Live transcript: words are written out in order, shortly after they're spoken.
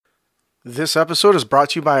This episode is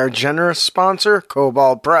brought to you by our generous sponsor,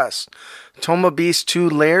 Carbide Press. Toma Beast 2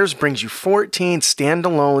 Layers brings you 14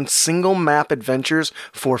 standalone single map adventures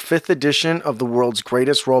for 5th edition of the world's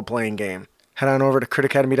greatest role-playing game. Head on over to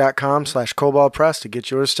critacademy.com/Carbide Press to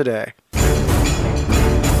get yours today.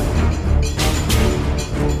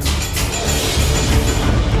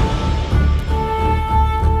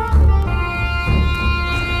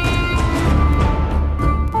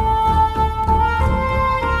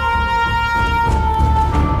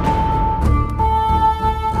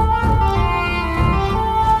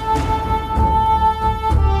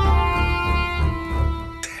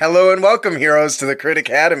 Hello and welcome, heroes, to the Crit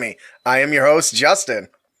Academy. I am your host, Justin.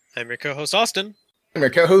 I'm your co-host, Austin. I'm your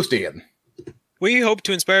co-host, Ian. We hope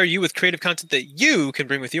to inspire you with creative content that you can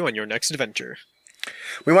bring with you on your next adventure.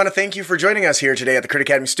 We want to thank you for joining us here today at the Crit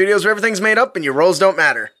Academy Studios, where everything's made up and your roles don't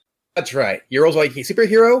matter. That's right. Your role's like a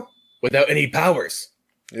superhero without any powers.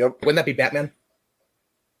 Yep. Wouldn't that be Batman?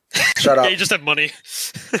 Shut up. Yeah, you just have money.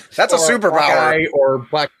 That's a superpower. Or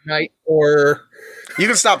Black Knight, or... You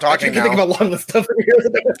can stop talking I can think of a long list of heroes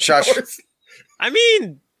that have Shush. powers. I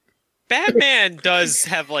mean, Batman does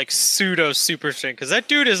have like pseudo super strength because that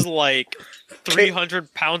dude is like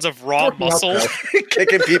 300 pounds of raw muscle.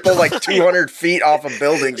 Kicking people like 200 feet off of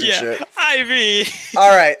buildings and Yeah, shit. I mean,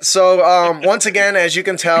 All right, so once again, as you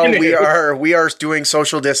can tell, we are doing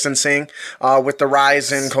social distancing with the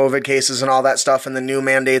rise in COVID cases and all that stuff, and the new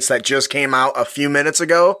mandates that just came out a few minutes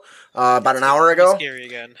ago. About an hour ago. scary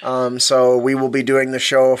again. So we will be doing the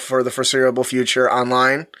show for the foreseeable future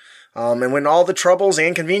online, and when all the troubles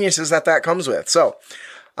and conveniences that comes with. So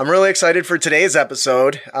I'm really excited for today's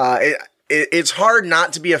episode. It's hard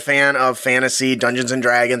not to be a fan of fantasy, Dungeons and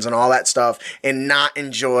Dragons, and all that stuff, and not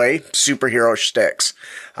enjoy superhero shticks.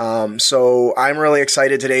 So I'm really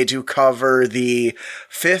excited today to cover the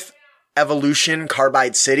 5th Evolution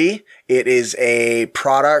Carbide City. It is a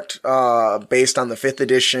product based on the 5th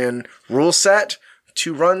edition rule set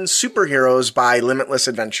to run superheroes by Limitless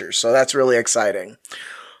Adventures. So that's really exciting.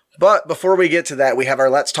 But before we get to that, we have our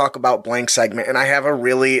Let's Talk About Blank segment, and I have a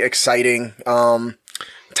really exciting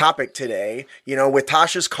topic today. You know, with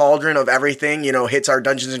Tasha's Cauldron of Everything, you know, hits our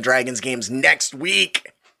Dungeons and Dragons games next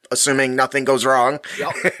week, assuming nothing goes wrong.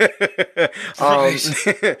 Yep.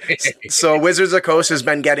 So Wizards of the Coast has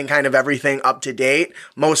been getting kind of everything up to date.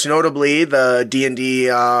 Most notably, the D&D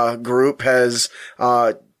group has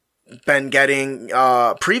been getting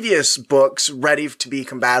previous books ready to be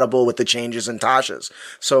compatible with the changes in Tasha's.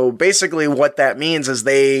 So basically what that means is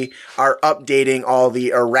they are updating all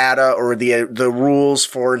the errata or the rules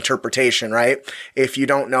for interpretation, right? If you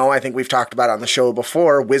don't know, I think we've talked about it on the show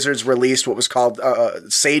before, Wizards released what was called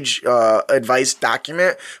Sage Advice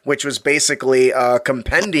Document, which was basically a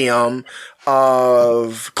compendium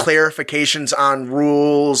of clarifications on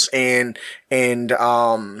rules and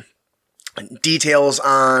details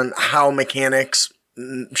on how mechanics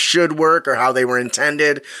should work or how they were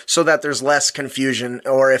intended, so that there's less confusion,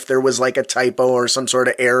 or if there was like a typo or some sort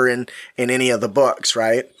of error in any of the books,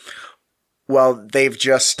 right? Well, they've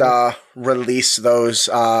just released those,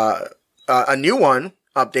 a new one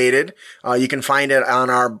updated. You can find it on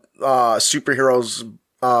our Superheroes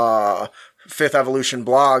 5th Evolution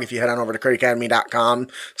blog. If you head on over to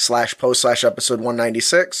critacademy.com/post/episode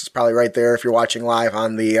 196, it's probably right there if you're watching live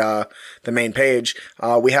on the main page.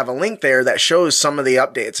 We have a link there that shows some of the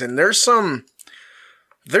updates, and there's some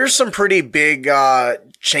pretty big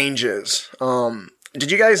changes.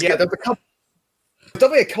 Did you guys get? There's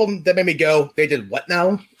definitely a couple that made me go, they did what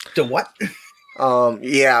now? To what?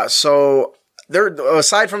 Yeah, so there,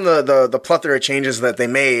 aside from the plethora of changes that they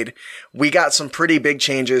made, we got some pretty big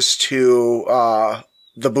changes to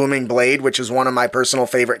the Booming Blade, which is one of my personal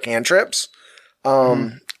favorite cantrips,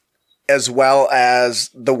 as well as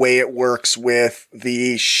the way it works with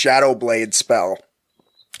the Shadow Blade spell.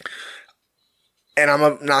 And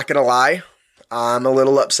I'm not going to lie, I'm a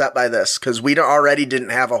little upset by this, because we already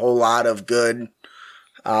didn't have a whole lot of good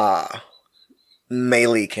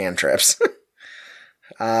melee cantrips.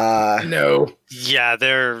 No. Yeah,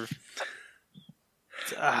 they're...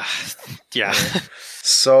 yeah.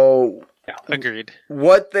 So... Agreed.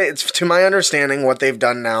 To my understanding, what they've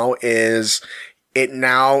done now is it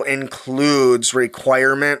now includes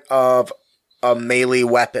requirement of a melee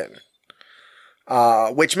weapon.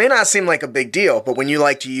 Which may not seem like a big deal, but when you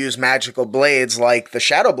like to use magical blades like the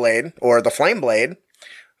Shadow Blade or the Flame Blade,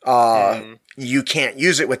 you can't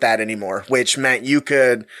use it with that anymore, which meant you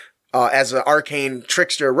could, as an arcane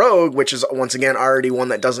trickster rogue, which is once again already one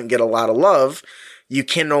that doesn't get a lot of love, you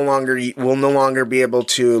will no longer be able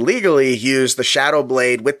to legally use the Shadow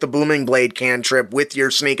Blade with the Booming Blade cantrip with your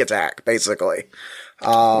sneak attack, basically.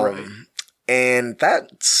 Right. and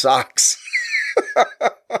that sucks.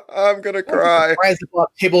 I'm gonna cry. Surprised if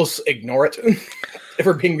tables ignore it. If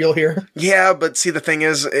we're being real here. Yeah, but see, the thing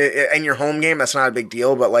is, in your home game, that's not a big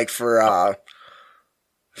deal. But like for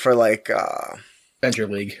like Adventure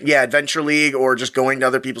League. Yeah, Adventure League, or just going to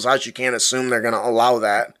other people's house, you can't assume they're gonna allow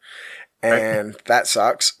that, and that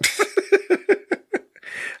sucks.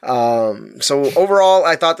 So overall,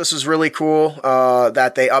 I thought this was really cool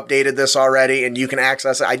that they updated this already, and you can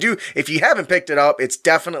access it. If you haven't picked it up, it's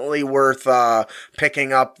definitely worth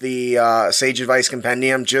picking up the Sage Advice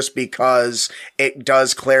Compendium, just because it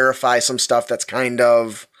does clarify some stuff that's kind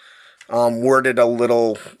of worded a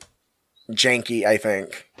little janky, I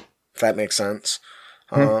think, if that makes sense.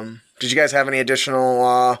 Did you guys have any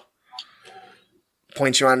additional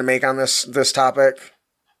points you wanted to make on this topic?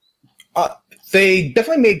 They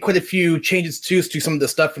definitely made quite a few changes to some of the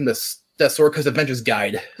stuff from the Sorka's Adventures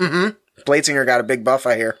Guide. Mm-hmm. Bladesinger got a big buff,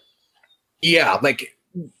 I hear. Yeah, like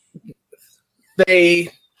they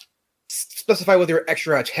specify with their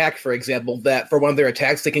extra attack, for example, that for one of their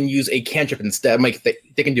attacks they can use a cantrip instead. I'm like,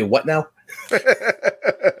 they can do what now? This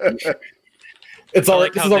is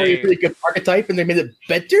already a pretty good archetype, and they made it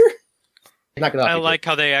better. I like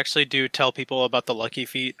how they actually do tell people about the lucky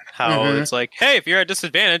feat. How it's like, hey, if you're at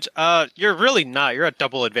disadvantage, you're really not. You're at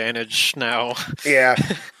double advantage now. Yeah,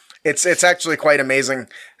 it's actually quite amazing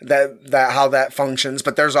that how that functions.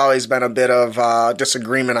 But there's always been a bit of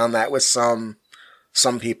disagreement on that with some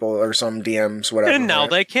people or some DMs, whatever. And now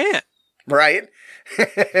they can't. Right.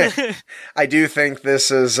 I do think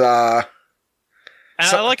this is. And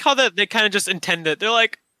I like how that they kind of just intend it. They're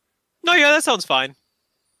like, no, yeah, that sounds fine.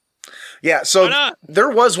 Yeah, so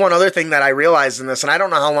there was one other thing that I realized in this, and I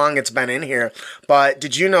don't know how long it's been in here, but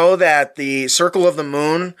did you know that the Circle of the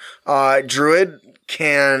Moon druid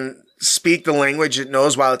can speak the language it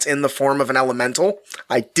knows while it's in the form of an elemental?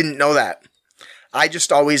 I didn't know that. I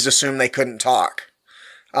just always assumed they couldn't talk.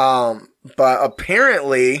 But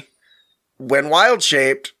apparently, when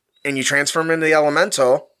wild-shaped and you transform into the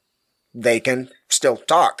elemental, they can still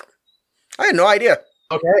talk. I had no idea.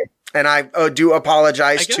 Okay. And I do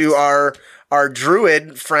apologize to our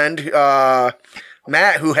druid friend,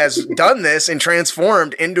 Matt, who has done this and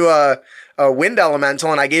transformed into a wind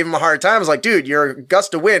elemental, and I gave him a hard time. I was like, dude, you're a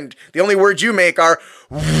gust of wind. The only words you make are...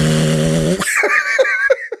 I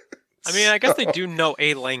mean, I guess they do know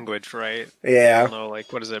a language, right? Yeah. I don't know,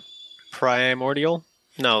 like, what is it? Primordial?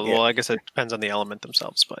 No, well, I guess it depends on the element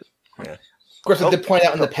themselves, but... Yeah. Of course, I did point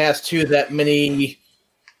out in the past, too, that many...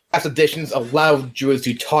 past editions allow druids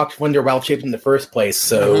to talk when they're wild-shaped in the first place,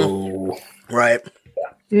 so... Right.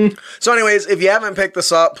 Yeah. So anyways, if you haven't picked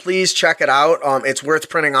this up, please check it out. It's worth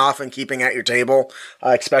printing off and keeping at your table,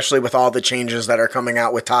 especially with all the changes that are coming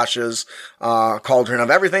out with Tasha's Cauldron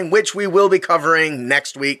of Everything, which we will be covering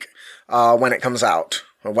next week when it comes out.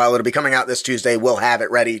 While it'll be coming out this Tuesday, we'll have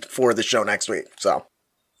it ready for the show next week. So...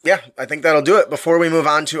 yeah, I think that'll do it. Before we move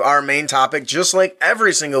on to our main topic, just like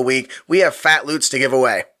every single week, we have fat loots to give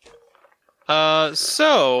away.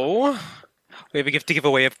 So we have a gift to give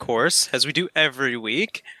away, of course, as we do every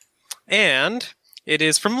week. And it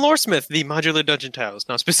is from Loresmith, the modular dungeon tiles.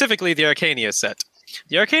 Now, specifically the Arcania set.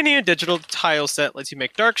 The Arcania digital tile set lets you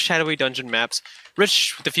make dark, shadowy dungeon maps,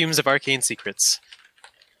 rich with the fumes of arcane secrets.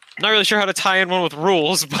 Not really sure how to tie in one with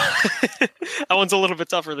rules, but that one's a little bit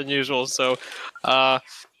tougher than usual, so...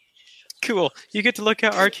 cool. You get to look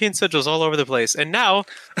at arcane sigils all over the place. And now,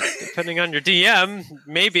 depending on your DM,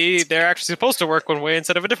 maybe they're actually supposed to work one way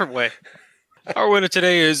instead of a different way. Our winner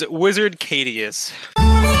today is Wizard Cadius.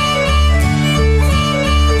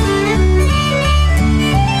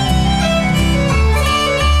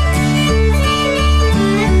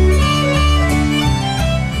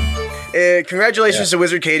 Congratulations to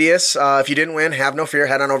Wizard Cadius. If you didn't win, have no fear.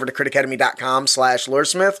 Head on over to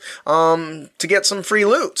critacademy.com/Loresmith to get some free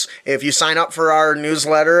loots. If you sign up for our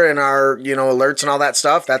newsletter and our alerts and all that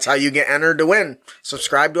stuff, that's how you get entered to win.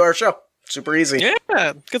 Subscribe to our show. Super easy.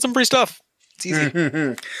 Yeah, get some free stuff. It's easy.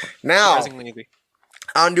 Now,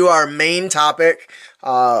 on to our main topic,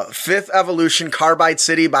 5th Evolution Carbide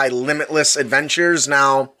City by Limitless Adventures.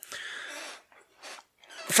 Now,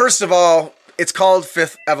 first of all, it's called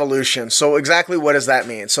 5th Evolution. So exactly what does that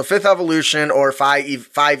mean? So 5th Evolution, or 5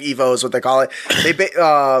 Evo is what they call it.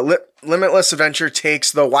 Limitless Adventure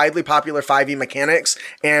takes the widely popular 5e mechanics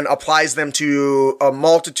and applies them to a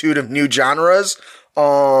multitude of new genres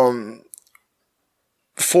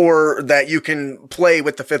for that you can play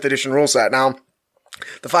with the 5th edition rule set. Now,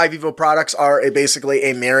 the 5 Evo products are basically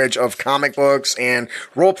a marriage of comic books and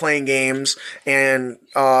role-playing games, and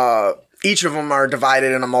each of them are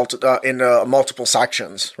divided into multiple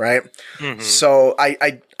sections, right? Mhm. So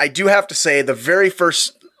I do have to say the very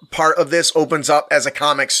first part of this opens up as a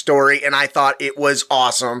comic story, and I thought it was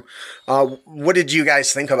awesome. What did you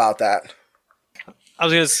guys think about that? I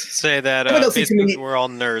was gonna say that Everyone else seems to basically me- we're all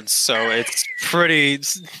nerds, so it's pretty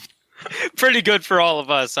good for all of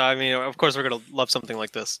us. I mean, of course, we're gonna love something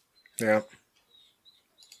like this. Yeah.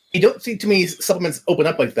 You don't see too many supplements open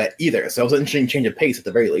up like that either, so it was an interesting change of pace at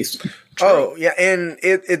the very least. Oh, yeah, and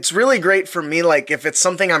it's really great for me, like, if it's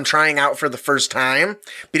something I'm trying out for the first time,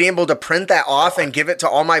 being able to print that off and give it to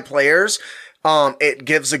all my players, it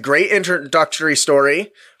gives a great introductory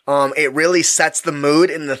story, it really sets the mood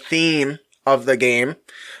and the theme of the game,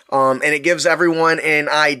 and it gives everyone an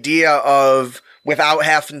idea of, without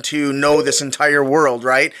having to know this entire world,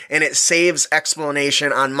 right? And it saves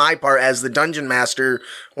explanation on my part as the dungeon master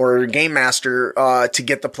or game master to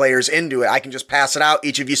get the players into it. I can just pass it out.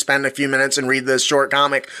 Each of you spend a few minutes and read this short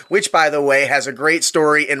comic, which, by the way, has a great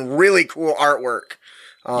story and really cool artwork.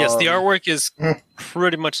 Yes, the artwork is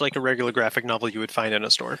pretty much like a regular graphic novel you would find in a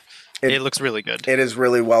store. It looks really good. It is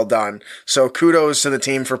really well done. So kudos to the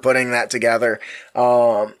team for putting that together.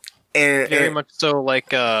 Very much so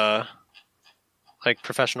like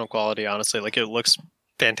professional quality, honestly. Like, it looks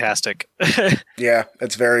fantastic. Yeah,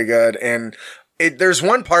 it's very good. And there's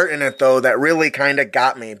one part in it, though, that really kind of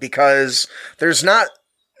got me, because there's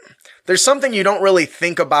something you don't really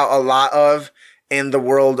think about a lot of in the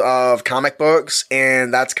world of comic books,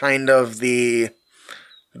 and that's kind of the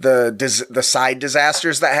side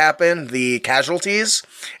disasters that happen, the casualties.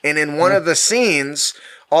 And in one of the scenes,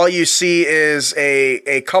 all you see is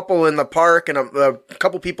a couple in the park and a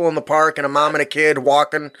couple people in the park and a mom and a kid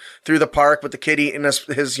walking through the park with the kid eating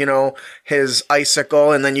his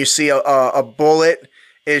icicle. And then you see a bullet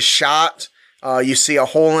is shot. You see a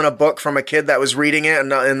hole in a book from a kid that was reading it,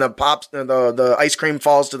 and the ice cream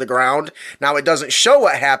falls to the ground. Now, it doesn't show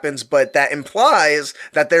what happens, but that implies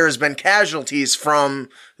that there has been casualties from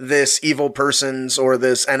this evil person's or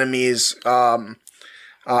this enemy's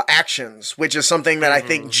actions, which is something that I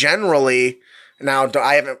think generally. Now,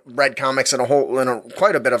 I haven't read comics in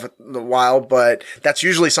quite a bit of a while, but that's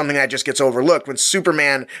usually something that just gets overlooked. When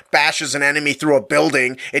Superman bashes an enemy through a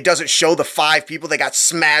building, it doesn't show the 5 people that got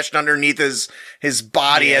smashed underneath his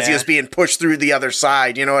body as he was being pushed through the other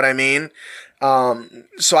side. You know what I mean?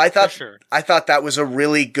 So I thought that was a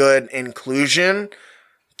really good inclusion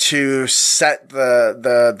to set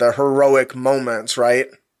the heroic moments, right?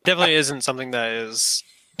 Definitely isn't something that is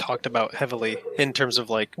talked about heavily in terms of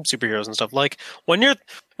like superheroes and stuff. Like when you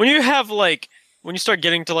start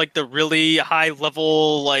getting to like the really high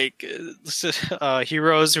level like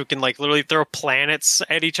heroes who can like literally throw planets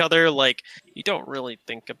at each other, like you don't really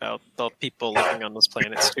think about the people living on those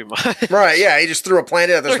planets too much. Right? Yeah, he just threw a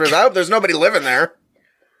planet at this person. I hope there's nobody living there.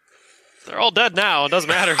 They're all dead now. It doesn't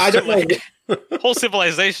matter. I don't know. Whole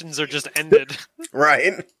civilizations are just ended.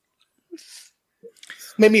 Right.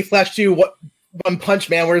 Made me flash to One Punch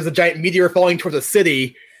Man, where there's a giant meteor falling towards a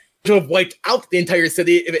city, which would have wiped out the entire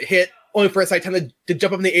city if it hit, only for a second time to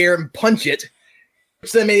jump up in the air and punch it,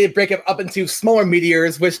 which then made it break up into smaller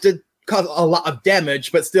meteors, which did cause a lot of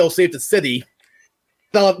damage, but still saved the city.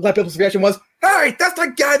 A lot of people's reaction was, "Hey, that's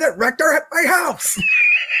the guy that wrecked my house!"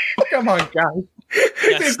 Come on, guys.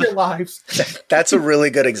 Save your lives. That's a really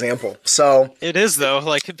good example. So it is, though.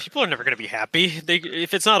 Like, people are never going to be happy.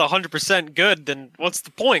 If it's not 100% good, then what's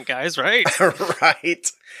the point, guys? Right?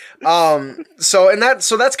 Right.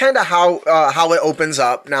 So that's kind of how it opens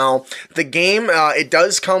up. Now, the game it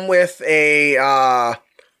does come with a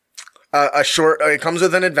short. It comes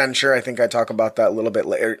with an adventure. I think I talk about that a little bit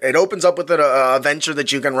later. It opens up with an adventure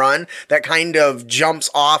that you can run that kind of jumps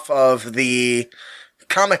off of the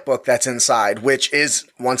comic book that's inside, which is,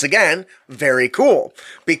 once again, very cool,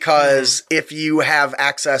 because if you have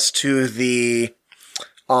access to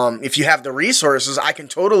if you have the resources, I can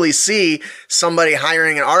totally see somebody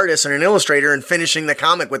hiring an artist and an illustrator and finishing the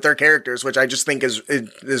comic with their characters, which I just think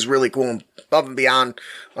is really cool and above and beyond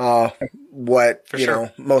what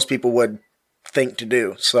most people would think to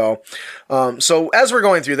do. So as we're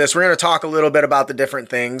going through this, we're going to talk a little bit about the different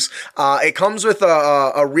things. It comes with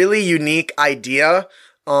a really unique idea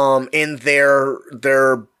in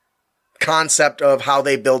their concept of how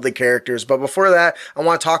they build the characters. But before that, I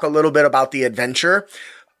want to talk a little bit about the adventure.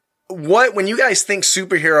 When you guys think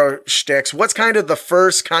superhero shticks, what's kind of the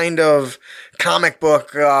first kind of comic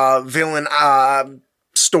book villain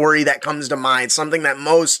story that comes to mind? Something that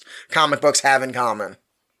most comic books have in common.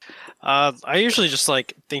 I usually just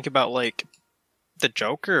like think about like the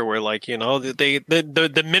Joker, where like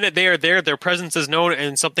the minute they are there, their presence is known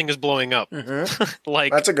and something is blowing up. Mm-hmm.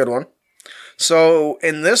 Like, that's a good one. So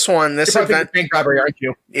in this one, this You're event, bank robbery, aren't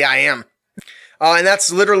you? yeah, I am. And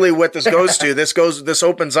that's literally what this goes to. This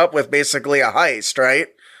opens up with basically a heist, right?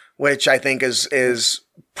 Which I think is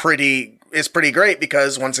pretty great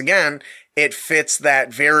because once again, it fits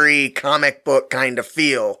that very comic book kind of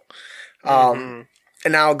feel. And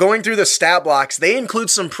now going through the stat blocks, they include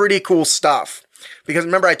some pretty cool stuff. Because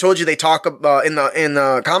remember, I told you they talk about in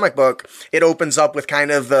the comic book, it opens up with kind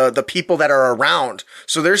of the people that are around.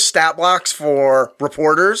 So there's stat blocks for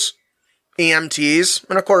reporters, EMTs,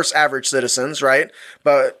 and of course average citizens, right?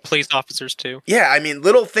 But police officers too. Yeah, I mean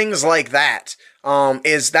little things like that.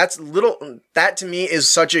 That to me is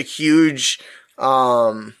such a huge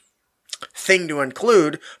thing to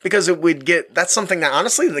include because that's something that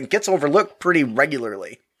honestly that gets overlooked pretty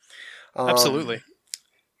regularly. Absolutely.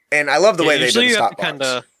 And I love the way they did the stop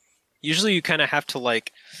box. Usually you kind of have to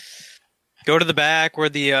like go to the back where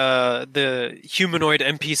the humanoid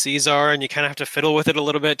NPCs are, and you kind of have to fiddle with it a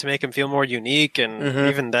little bit to make them feel more unique. And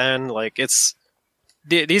even then, like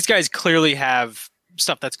these guys clearly have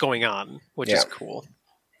stuff that's going on, which is cool.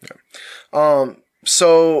 Yeah.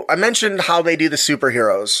 So I mentioned how they do the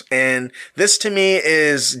superheroes, and this to me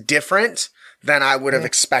is different than I would have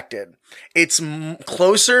expected. It's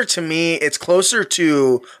closer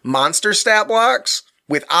to monster stat blocks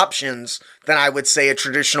with options than I would say a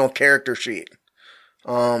traditional character sheet.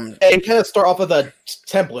 And kind of start off with a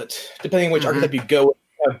template, depending on which archetype you go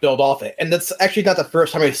build off it. And that's actually not the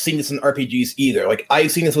first time I've seen this in RPGs either. Like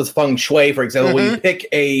I've seen this with Feng Shui, for example, where you pick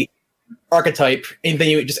a archetype and then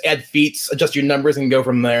you just add feats, adjust your numbers, and go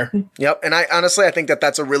from there. Yep, and I think that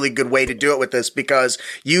that's a really good way to do it with this because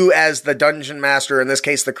you, as the dungeon master, in this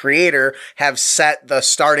case the creator, have set the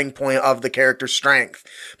starting point of the character's strength.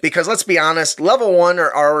 Because let's be honest, level 1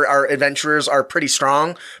 our adventurers are pretty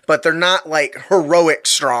strong, but they're not like heroic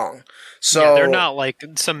strong. So they're not like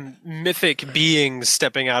some mythic beings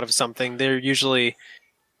stepping out of something. They're usually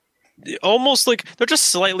almost like they're just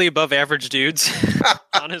slightly above average dudes,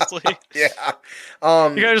 honestly. Yeah.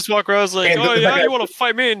 You gotta just walk around like, oh yeah, you want to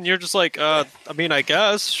fight me? And you're just like, I mean, I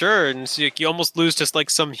guess, sure. And so you almost lose just like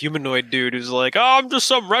some humanoid dude who's like, oh, I'm just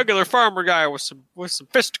some regular farmer guy with some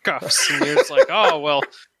fisticuffs. And you're just like, oh, well,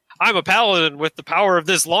 I'm a paladin with the power of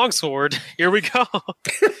this longsword. Here we go.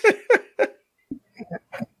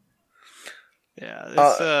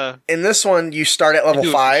 Yeah. In this one, you start at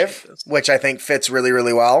level 5, which I think fits really,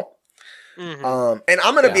 really well. And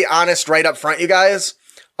I'm going to be honest right up front, you guys.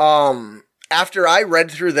 After I read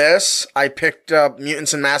through this, I picked up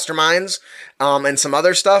Mutants and Masterminds and some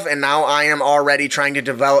other stuff, and now I am already trying to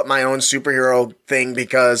develop my own superhero thing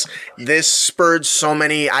because this spurred so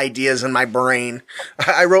many ideas in my brain.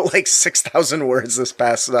 I wrote like 6,000 words this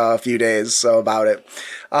past few days about it.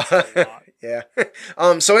 Yeah.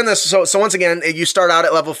 So in this, so once again, you start out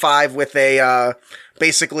at level 5 with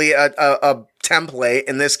basically a template.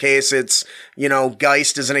 In this case, it's,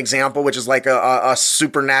 Geist is an example, which is like a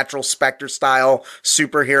supernatural Spectre style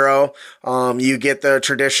superhero. You get the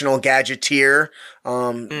traditional Gadgeteer.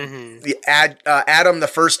 Adam, the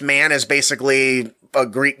First Man, is basically a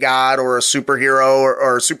Greek god or a superhero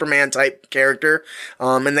or a Superman type character.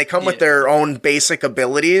 And they come with their own basic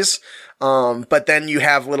abilities. But then you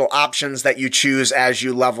have little options that you choose as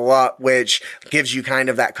you level up, which gives you kind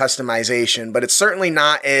of that customization. But it's certainly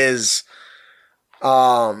not as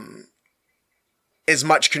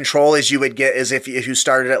much control as you would get as if you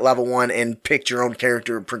started at level 1 and picked your own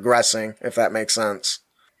character progressing, if that makes sense.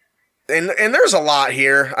 And there's a lot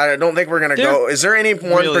here. I don't think we're going to go. Is there any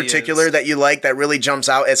one really particular that you like that really jumps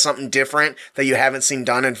out as something different that you haven't seen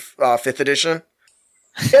done in 5th edition?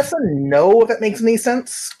 Yes and no, if that makes any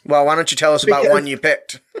sense. Well, why don't you tell us about one you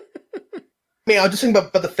picked? I mean, I was just thinking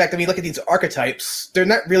about the fact that when you look at these archetypes, they're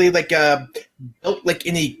not really like built like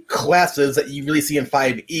any classes that you really see in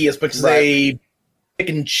 5e, as much as they pick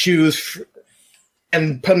and choose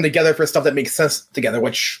and put them together for stuff that makes sense together,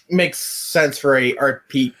 which makes sense for a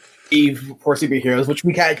RPG for superheroes, which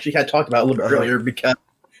we actually had talked about a little bit earlier because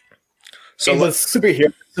with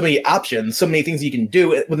superheroes, so many options, so many things you can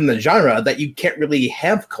do within the genre that you can't really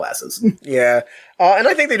have classes. Yeah. And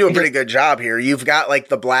I think they do a pretty good job here. You've got like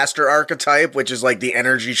the blaster archetype, which is like the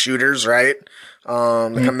energy shooters, right?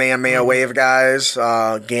 The Kamehameha wave guys,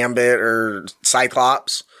 Gambit or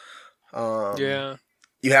Cyclops. Yeah.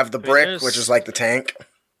 You have the brick, which is like the tank.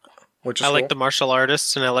 Which is like the martial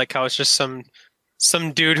artists, and I like how it's just some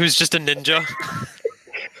dude who's just a ninja.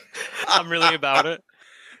 I'm really about it.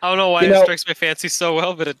 I don't know why it strikes my fancy so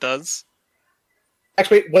well, but it does.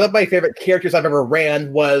 Actually, one of my favorite characters I've ever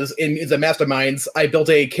ran was in the Masterminds. I built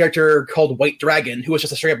a character called White Dragon, who was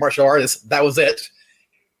just a straight-up martial artist. That was it.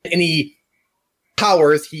 And he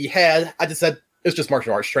powers he had. I just said it's just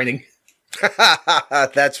martial arts training.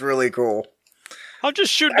 That's really cool. I'll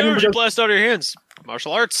just shoot energy blast out of your hands.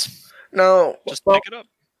 Martial arts. No, Just pick it up.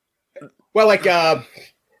 Well, like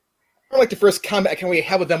the first combat encounter we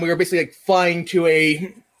had with them, we were basically like flying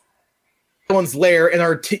to someone's lair in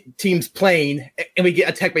our team's plane, and we get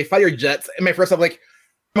attacked by fighter jets. And my first, I'm like,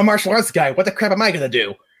 I'm a martial arts guy. What the crap am I gonna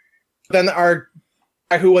do? Then our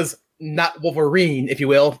guy, who was not Wolverine, if you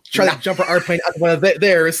will, tried to jump our airplane out of one of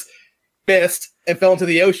theirs, missed, and fell into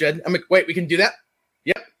the ocean. I'm like, wait, we can do that?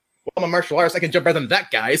 Yep. Well, I'm a martial artist. I can jump better than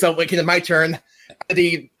that guy. So, like, in my turn,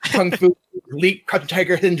 the Kung Fu leap, Crouching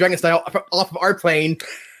Tiger, Hidden Dragon style off of our plane,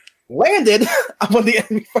 landed on one of the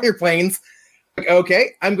enemy fighter planes. Like,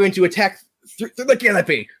 okay, I'm going to attack through the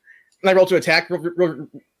canopy. And I rolled to attack,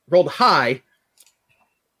 rolled high.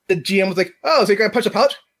 The GM was like, oh, so you're going to punch a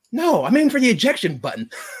pilot? No, I'm aiming for the ejection button.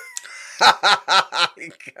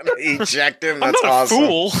 You're gonna eject him. That's I'm not awesome. a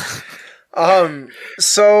fool.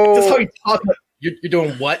 So That's how he talks. You're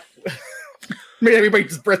doing what? Made everybody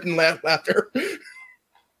just breath and laughter.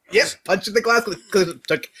 Yep, punching the glass because it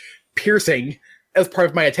took piercing as part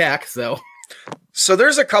of my attack. So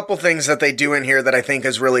there's a couple things that they do in here that I think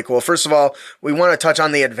is really cool. First of all, we want to touch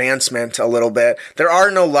on the advancement a little bit. There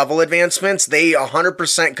are no level advancements. They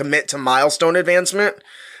 100% commit to milestone advancement,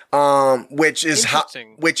 which is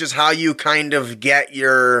how you kind of get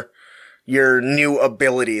your new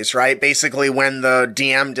abilities, right? Basically, when the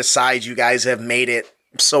DM decides you guys have made it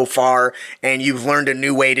so far and you've learned a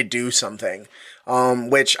new way to do something,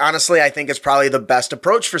 which honestly I think is probably the best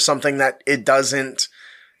approach for something that isn't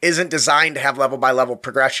designed to have level by level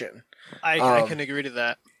progression. I can agree to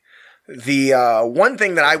that. The one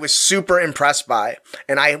thing that I was super impressed by,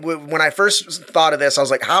 and when I first thought of this, I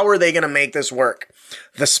was like, how are they going to make this work?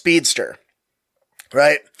 The Speedster,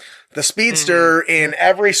 right? The Speedster in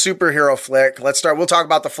every superhero flick. We'll talk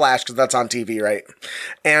about the Flash because that's on TV, right?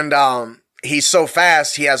 And he's so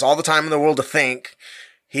fast, he has all the time in the world to think.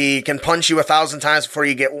 He can punch you 1,000 times before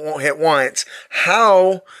you get hit once.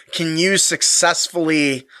 How can you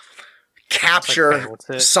successfully capture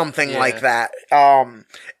something like that?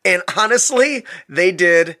 And honestly, they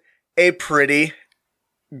did a pretty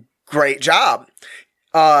great job.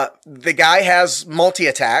 The guy has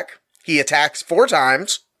multi-attack. He attacks 4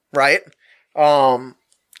 times, right?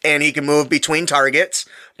 And he can move between targets.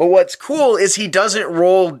 But what's cool is he doesn't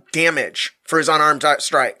roll damage for his unarmed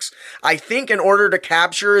strikes. I think in order to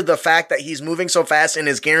capture the fact that he's moving so fast and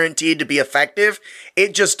is guaranteed to be effective,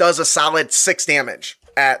 it just does a solid 6 damage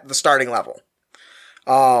at the starting level.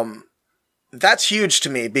 That's huge to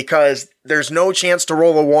me because there's no chance to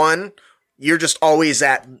roll a 1. You're just always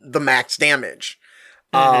at the max damage.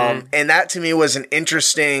 And that to me was an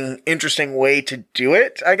interesting way to do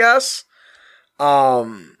it, I guess.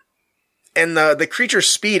 And the creature's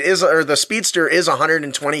speed the Speedster is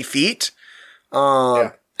 120 feet.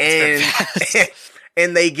 And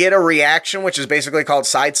they get a reaction, which is basically called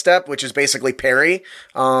sidestep, which is basically parry.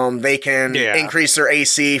 They can increase their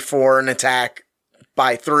AC for an attack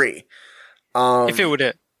by 3. If it would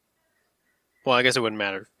hit. Well, I guess it wouldn't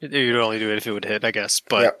matter. You'd only do it if it would hit, I guess.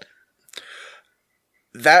 But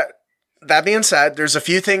that being said, there's a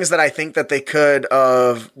few things that I think that they could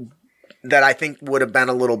that I think would have been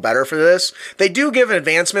a little better for this. They do give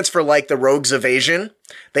advancements for like the Rogue's Evasion.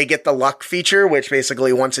 They get the luck feature, which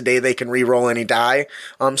basically once a day they can re-roll any die.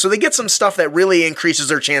 So they get some stuff that really increases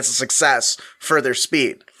their chance of success for their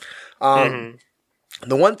speed. The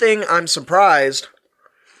one thing I'm surprised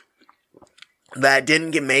that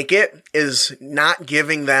didn't make it is not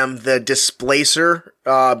giving them the Displacer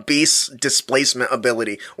Beast displacement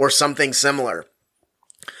ability or something similar.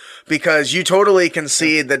 Because you totally can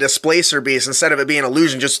see the Displacer Beast, instead of it being an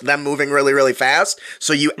illusion, just them moving really, really fast.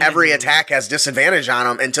 So every attack has disadvantage on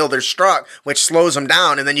them until they're struck, which slows them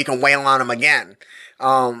down, and then you can wail on them again.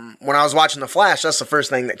 When I was watching The Flash, that's the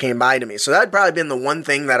first thing that came by to me. So that'd probably been the one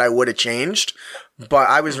thing that I would have changed. But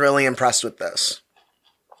I was really impressed with this.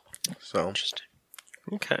 So interesting.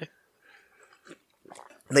 Okay.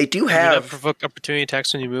 They do have provoke opportunity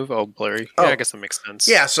attacks when you move. Oh, blurry. Yeah, I guess that makes sense.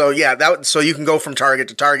 Yeah, so you can go from target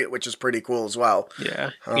to target, which is pretty cool as well.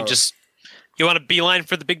 Yeah, you want to beeline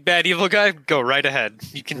for the big bad evil guy? Go right ahead.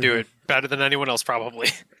 You can do it better than anyone else, probably.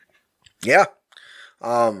 Yeah.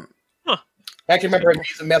 I can remember in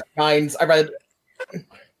Beasts and Masterminds, I read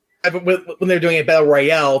when they were doing a battle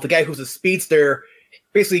royale, the guy who's a speedster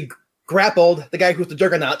basically grappled the guy who's the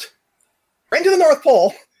Juggernaut, ran to the North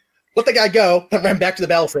Pole. Let the guy go, then ran back to the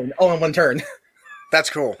battlefield all in one turn. That's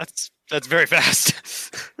cool. That's very fast.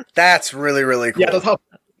 That's really, really cool. Yeah,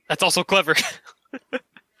 that's also clever.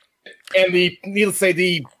 And needless to say,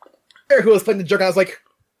 the who was playing the joke, I was like,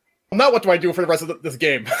 well, now what do I do for the rest of this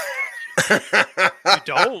game? You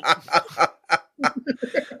don't.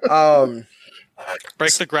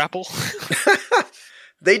 Break the grapple.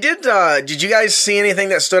 They did. Did you guys see anything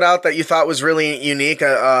that stood out that you thought was really unique?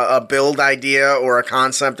 A build idea or a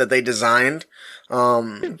concept that they designed?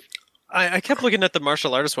 I kept looking at the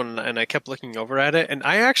martial artist one, and I kept looking over at it, and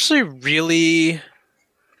I actually really,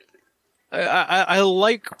 I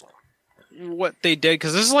like what they did,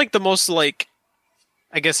 because this is like the most, like,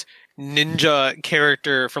 I guess, ninja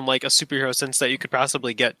character from like a superhero sense that you could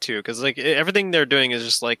possibly get to, because like everything they're doing is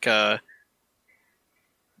just like I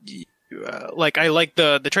like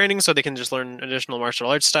the training, so they can just learn additional martial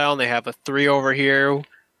arts style, and they have a 3 over here. You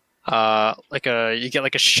get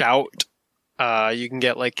like a shout. You can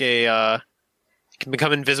get like you can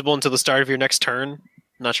become invisible until the start of your next turn.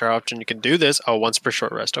 Not sure how often you can do this. Oh, once per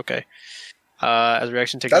short rest. Okay. As a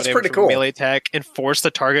reaction, take That's damage pretty from cool. a melee attack and force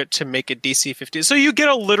the target to make a DC 50. So you get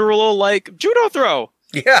a literal like judo throw.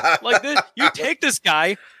 Yeah. Like you take this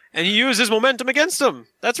guy and you use his momentum against him.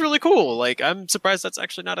 That's really cool. Like, I'm surprised that's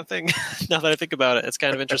actually not a thing. Now that I think about it, it's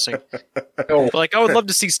kind of interesting. But, like, I would love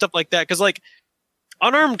to see stuff like that, because like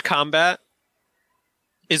unarmed combat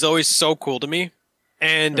is always so cool to me,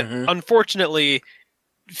 and unfortunately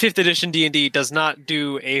 5th edition D&D does not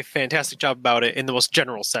do a fantastic job about it in the most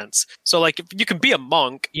general sense. So like, you can be a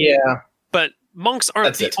monk, but monks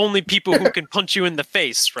aren't the only people who can punch you in the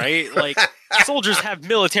face, right? Like, soldiers have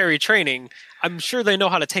military training. I'm sure they know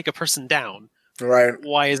how to take a person down. Right.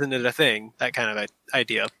 Why isn't it a thing? That kind of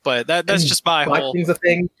idea. But that's just my whole... a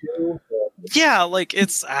thing too. Yeah, like,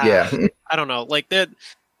 it's... I don't know. Like, that...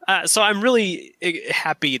 so I'm really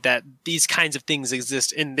happy that these kinds of things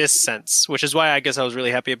exist in this sense, which is why I guess I was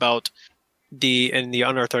really happy about the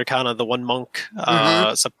Unearthed Arcana, the one monk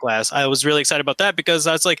subclass. I was really excited about that, because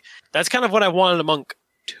I was like, that's kind of what I wanted a monk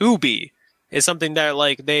to be. Is something that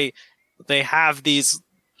like they have these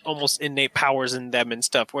almost innate powers in them and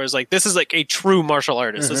stuff. Whereas like, this is like a true martial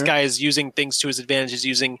artist. This guy is using things to his advantage. He's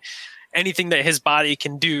using anything that his body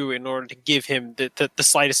can do in order to give him the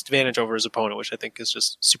slightest advantage over his opponent, which I think is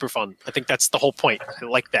just super fun. I think that's the whole point. I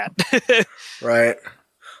like that. Right.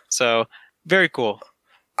 So very cool.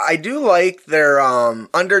 I do like their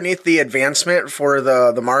underneath the advancement for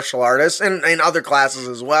the martial artists and other classes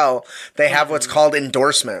as well. They have what's called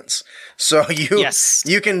endorsements. So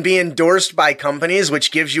you can be endorsed by companies,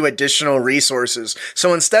 which gives you additional resources.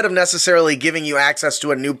 So instead of necessarily giving you access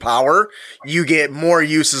to a new power, you get more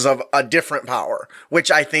uses of a different power, which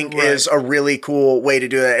I think is a really cool way to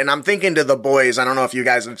do it. And I'm thinking to The Boys. I don't know if you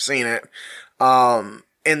guys have seen it.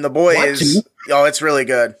 In The Boys, it's really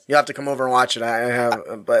good. You'll have to come over and watch it. I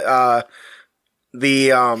have, but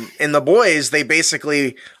in The Boys, they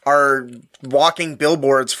basically are walking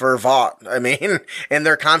billboards for Vought. I mean, and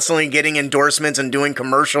they're constantly getting endorsements and doing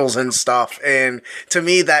commercials and stuff. And to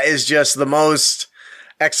me, that is just the most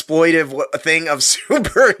exploitive thing of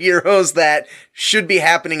superheroes that should be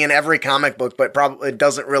happening in every comic book, but probably it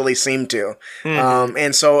doesn't really seem to.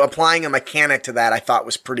 And so applying a mechanic to that, I thought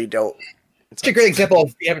was pretty dope. It's a great example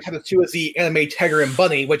of the Avatar 2 is the anime Tiger and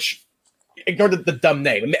Bunny, which ignored the dumb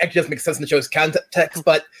name. It actually doesn't make sense in the show's context,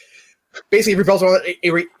 but basically revolves around a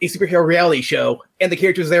superhero reality show, and the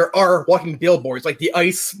characters there are walking billboards. Like the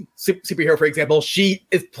Ice superhero, for example, she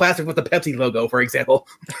is plastered with the Pepsi logo, for example.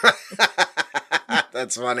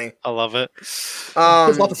 That's funny. I love it.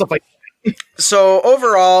 There's lots of stuff like that. So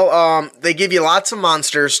overall, they give you lots of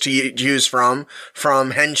monsters to use from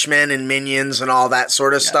henchmen and minions and all that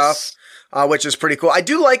sort of stuff. Which is pretty cool. I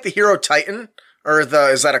do like the Hero Titan, or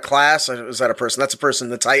is that a class? Or is that a person? That's a person,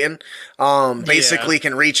 the Titan. Basically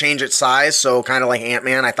can rechange its size, so kind of like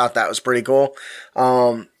Ant-Man. I thought that was pretty cool.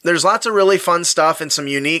 There's lots of really fun stuff and some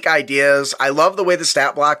unique ideas. I love the way the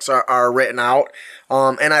stat blocks are written out.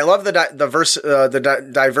 And I love the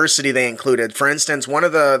diversity they included. For instance, one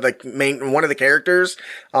of the characters,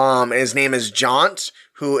 his name is Jaunt,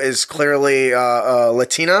 who is clearly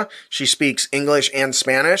Latina. She speaks English and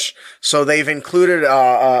Spanish. So they've included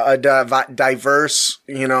a diverse,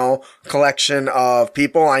 collection of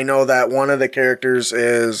people. I know that one of the characters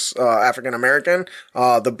is African American,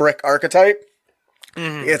 the brick archetype.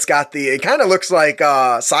 It's got it kind of looks like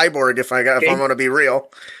Cyborg if I'm going to be real.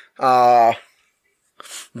 But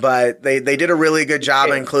they did a really good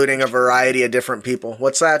job including a variety of different people.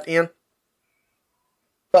 What's that, Ian?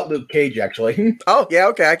 About Luke Cage, actually. Oh, yeah,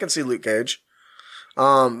 okay, I can see Luke Cage.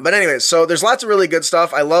 But anyway, so there's lots of really good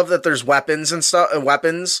stuff. I love that there's weapons and stuff,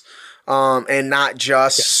 and not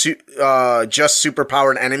just super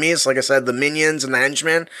powered enemies. Like I said, the minions and the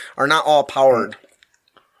henchmen are not all powered.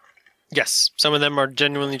 Yes, some of them are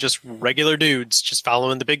genuinely just regular dudes, just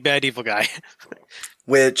following the big bad evil guy.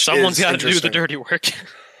 which Someone's is got to do the interesting. dirty work.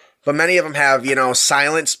 But many of them have,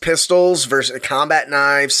 silenced pistols versus combat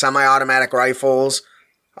knives, semi-automatic rifles.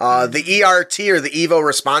 The ERT or the Evo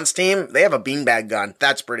response team, they have a beanbag gun.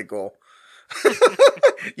 That's pretty cool.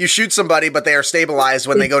 You shoot somebody, but they are stabilized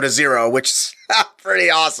when they go to 0, which is pretty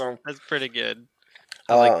awesome. That's pretty good.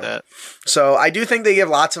 I like that. So I do think they give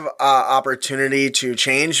lots of opportunity to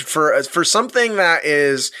change for something that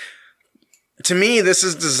is, to me, this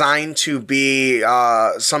is designed to be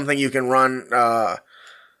something you can run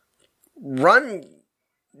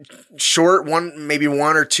short, maybe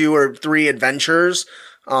 1 or 2 or 3 adventures.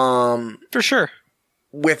 For sure.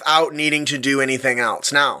 Without needing to do anything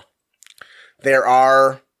else. Now, there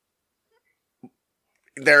are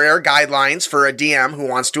guidelines for a DM who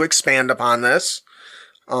wants to expand upon this.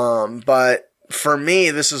 But for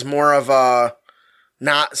me, this is more of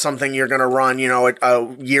not something you're going to run,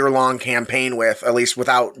 a year-long campaign with, at least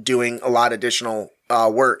without doing a lot of additional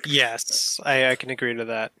work. Yes, I can agree to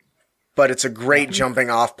that. But it's a great jumping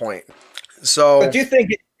off point. So I do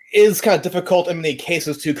think it is kind of difficult in many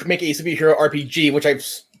cases to make a superhero RPG, which I've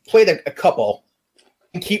played a couple,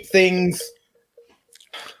 and keep things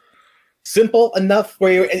simple enough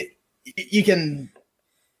where you can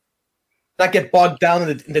not get bogged down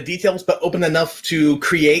in the details, but open enough to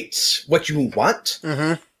create what you want.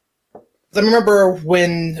 Mm-hmm. I remember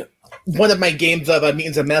when one of my games of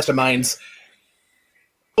Meetings and Masterminds,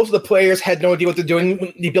 most of the players had no idea what they're doing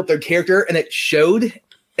when they built their character, and it showed.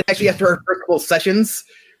 And actually, after our first couple sessions,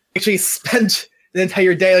 actually spent the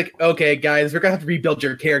entire day like, okay, guys, we're going to have to rebuild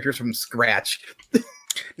your characters from scratch.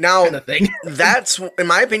 Now, kind of thing. That's, in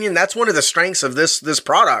my opinion, that's one of the strengths of this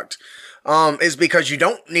product. Is because you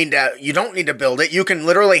don't need to build it. You can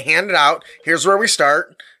literally hand it out. Here's where we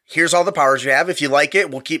start. Here's all the powers you have. If you like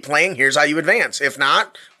it, we'll keep playing. Here's how you advance. If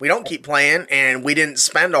not, we don't keep playing, and we didn't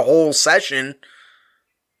spend a whole session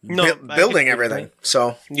building everything.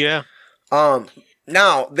 So yeah.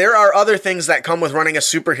 Now there are other things that come with running a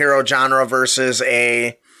superhero genre versus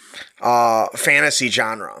a fantasy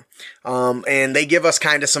genre, and they give us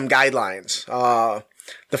kind of some guidelines.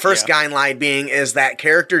 The first guideline being is that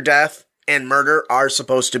character death and murder are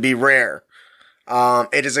supposed to be rare.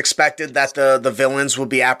 It is expected that the villains will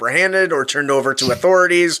be apprehended or turned over to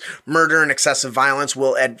authorities. Murder and excessive violence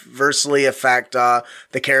will adversely affect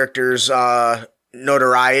the character's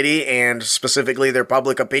notoriety and specifically their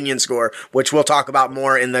public opinion score, which we'll talk about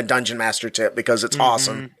more in the Dungeon Master tip because it's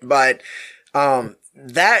awesome. But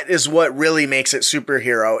that is what really makes it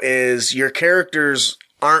superhero, is your characters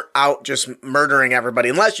aren't out just murdering everybody.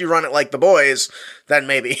 Unless you run it like the boys, then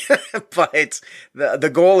maybe. But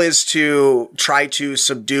the goal is to try to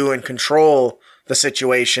subdue and control the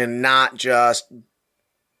situation, not just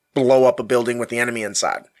blow up a building with the enemy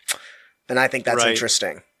inside. And I think that's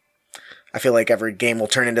interesting. I feel like every game will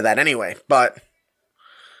turn into that anyway, but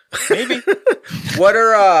maybe. What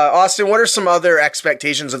are Austin? What are some other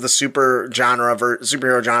expectations of the superhero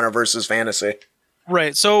genre versus fantasy?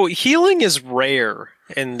 Right. So healing is rare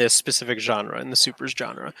in this specific genre, in the supers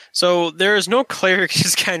genre. So there is no cleric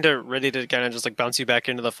who's kind of ready to kind of just like bounce you back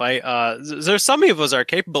into the fight. There's some evos are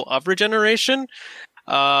capable of regeneration,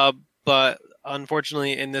 but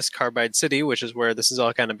unfortunately in this Carbide City, which is where this is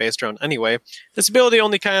all kind of based around anyway, this ability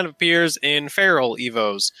only kind of appears in feral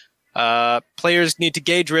evos. Players need to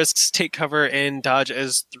gauge risks, take cover, and dodge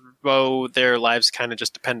as though their lives kind of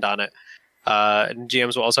just depend on it. And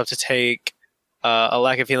GMs will also have to take a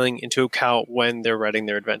lack of healing into account when they're writing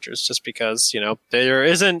their adventures, just because, there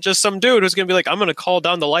isn't just some dude who's going to be like, I'm going to call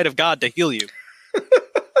down the light of God to heal you.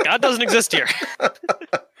 God doesn't exist here.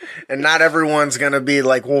 And not everyone's going to be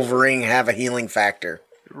like Wolverine, have a healing factor.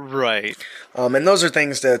 Right. And those are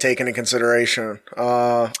things to take into consideration.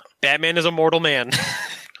 Batman is a mortal man.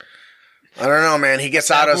 I don't know, man. He gets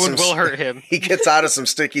out of some will hurt him. He gets out of some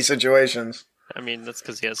sticky situations. I mean, that's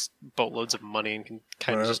because he has boatloads of money and can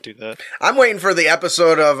kind of just do that. I'm waiting for the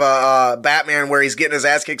episode of Batman where he's getting his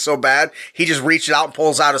ass kicked so bad, he just reaches out and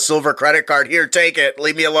pulls out a silver credit card. Here, take it.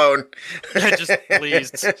 Leave me alone. Just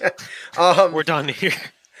please. We're done here.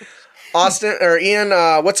 Austin or Ian,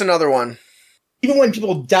 what's another one? Even when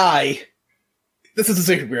people die, this is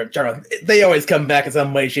a superhero genre. They always come back in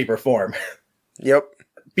some way, shape, or form. Yep.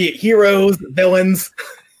 Be it heroes, villains.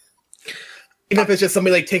 Even if it's just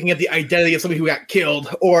somebody like taking up the identity of somebody who got killed,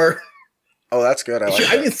 or that's good. I like that.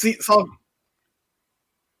 I've even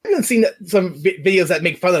seen some videos that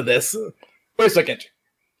make fun of this. Wait a second.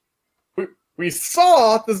 We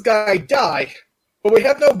saw this guy die, but we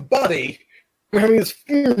have no body. We're having his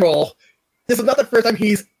funeral. This is not the first time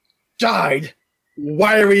he's died.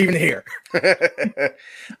 why are we even here?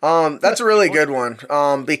 That's a really good one.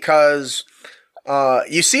 Because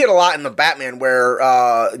you see it a lot in the Batman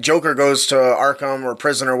where Joker goes to Arkham or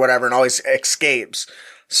prison or whatever and always escapes.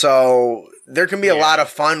 So there can be a lot of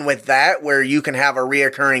fun with that where you can have a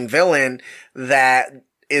reoccurring villain that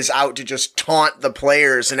is out to just taunt the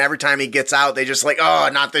players, and every time he gets out, they just like, oh,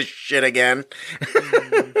 not this shit again.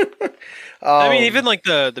 I mean, even like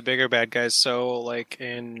the bigger bad guys. So like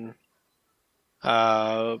in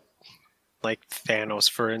like Thanos,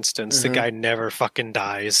 for instance, the guy never fucking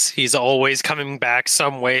dies. He's always coming back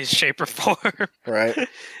some way, shape, or form. Right.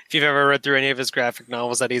 If you've ever read through any of his graphic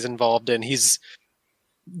novels that he's involved in,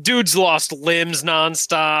 dude's lost limbs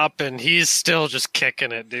nonstop, and he's still just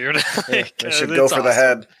kicking it, dude. They should go for the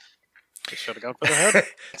head. They should have gone for the head.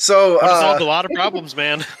 So solved a lot of problems,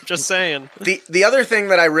 man. Just saying. The other thing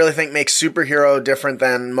that I really think makes superhero different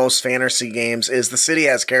than most fantasy games is the city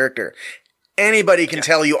has character. Anybody can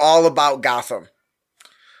tell you all about Gotham.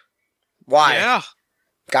 Why? Yeah.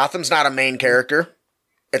 Gotham's not a main character.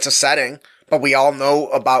 It's a setting. But we all know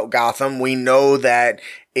about Gotham. We know that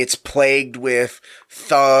it's plagued with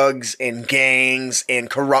thugs and gangs and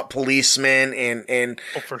corrupt policemen and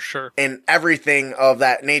oh, for sure. And everything of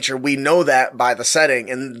that nature. We know that by the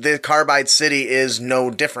setting. And the Carbide City is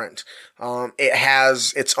no different. It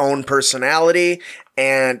has its own personality,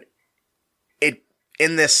 and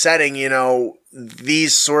in this setting, you know,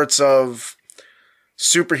 these sorts of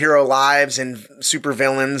superhero lives and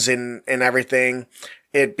supervillains and everything,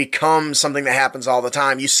 it becomes something that happens all the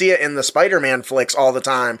time. You see it in the Spider-Man flicks all the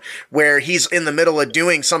time, where he's in the middle of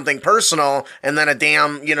doing something personal, and then a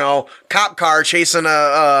damn, you know, cop car chasing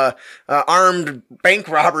a armed bank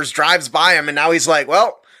robbers drives by him, and now he's like,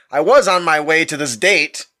 well, I was on my way to this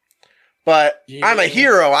date, but I'm a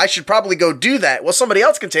hero. I should probably go do that. Well, somebody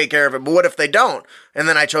else can take care of it, but what if they don't? And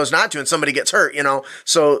then I chose not to, and somebody gets hurt, you know?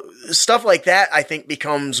 So stuff like that, I think,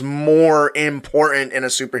 becomes more important in a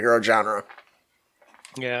superhero genre.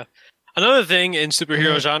 Yeah. Another thing in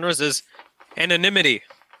superhero genres is anonymity.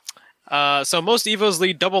 So most Evos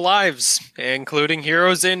lead double lives, including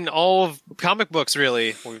heroes in all of comic books,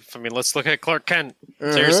 really. I mean, let's look at Clark Kent.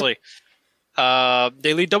 Seriously.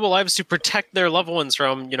 They lead double lives to protect their loved ones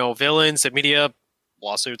from, you know, villains and media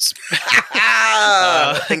lawsuits.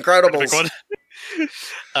 Incredibles.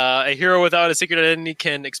 A hero without a secret identity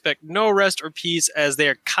can expect no rest or peace as they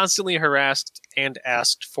are constantly harassed and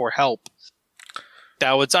asked for help.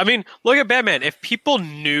 I mean, look at Batman. If people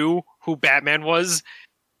knew who Batman was,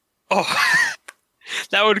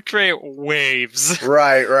 that would create waves.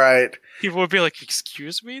 Right. People would be like,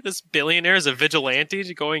 excuse me? This billionaire is a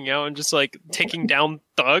vigilante going out and just like taking down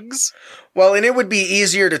thugs? Well, and it would be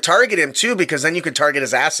easier to target him too, because then you could target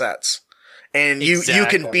his assets. And you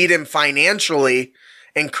can beat him financially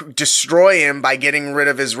and destroy him by getting rid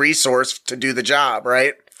of his resource to do the job,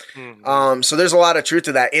 right? Mm-hmm. So there's a lot of truth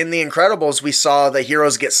to that. In The Incredibles, we saw the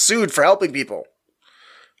heroes get sued for helping people.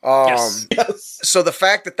 Yes. So the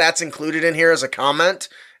fact that that's included in here as a comment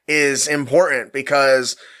is important,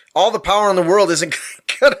 because all the power in the world isn't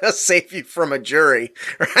going to save you from a jury,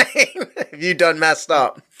 right? If you done messed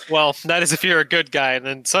up. Well, that is if you're a good guy, and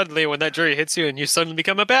then suddenly when that jury hits you and you suddenly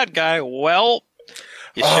become a bad guy, well,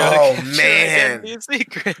 you man. Be a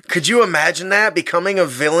secret. Could you imagine that? Becoming a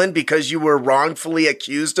villain because you were wrongfully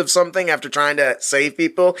accused of something after trying to save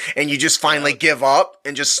people, and you just finally give up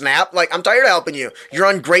and just snap? Like, I'm tired of helping you. You're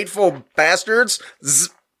ungrateful bastards. Zzz,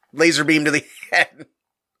 laser beam to the head.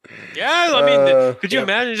 Yeah, I mean, could you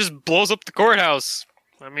imagine it just blows up the courthouse?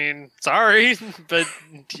 I mean, sorry, but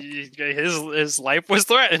his life was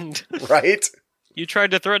threatened. Right? You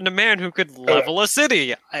tried to threaten a man who could level a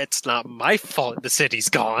city. It's not my fault the city's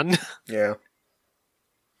gone. Yeah.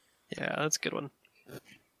 Yeah, that's a good one.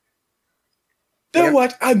 You know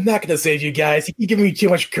what? I'm not going to save you guys. You give me too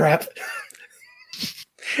much crap.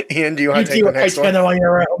 Ian, do you want to take the next one? On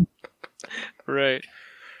your own. Right.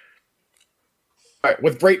 All right,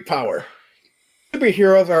 with great power,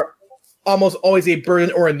 superheroes are almost always a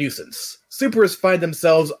burden or a nuisance. Supers find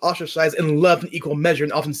themselves ostracized and loved in equal measure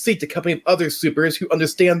and often seek the company of other supers who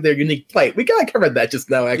understand their unique plight. We kind of covered that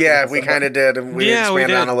just now, actually. Yeah, we kind of did, and we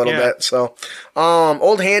expanded on a little bit. So,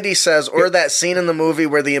 Old Handy says, or that scene in the movie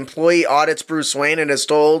where the employee audits Bruce Wayne and is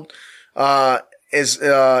told, and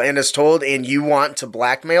you want to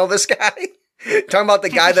blackmail this guy? Talking about the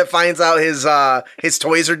guy that finds out his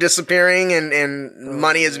toys are disappearing and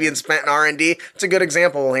money is being spent in R&D. It's a good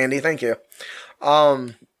example, Old Handy. Thank you.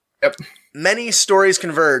 Yep. Many stories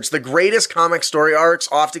converge. The greatest comic story arcs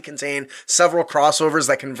often contain several crossovers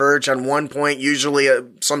that converge on one point, usually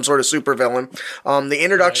some sort of supervillain. The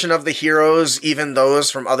introduction of the heroes, even those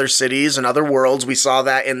from other cities and other worlds, we saw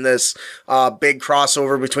that in this big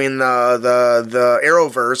crossover between the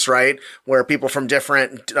Arrowverse, right, where people from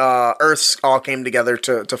different Earths all came together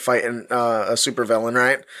to fight a supervillain,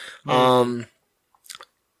 right? Mm-hmm.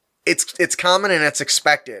 It's common and it's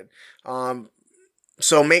expected.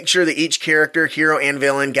 So make sure that each character, hero and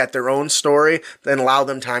villain, get their own story, then allow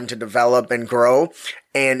them time to develop and grow.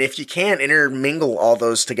 And if you can, intermingle all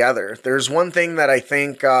those together. There's one thing that I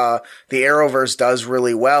think the Arrowverse does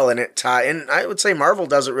really well, and and I would say Marvel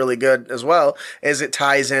does it really good as well, is it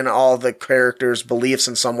ties in all the characters' beliefs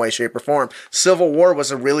in some way, shape, or form. Civil War was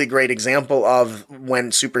a really great example of when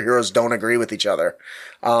superheroes don't agree with each other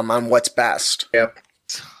on what's best. Yep.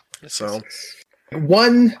 So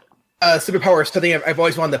one superpower study I've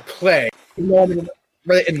always wanted to play, really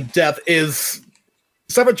in depth, is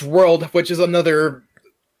Savage World, which is another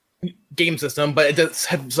game system, but it does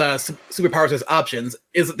have superpowers as options.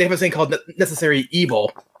 Is they have a thing called Necessary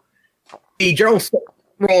Evil. The general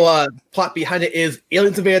plot behind it is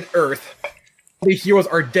aliens invaded Earth. The heroes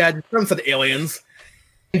are dead from said aliens,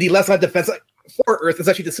 and the last line of defense for Earth is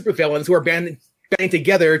actually the supervillains who are banding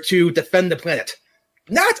together to defend the planet.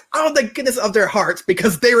 Not out of the goodness of their hearts,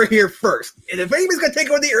 because they were here first. And if anybody's going to take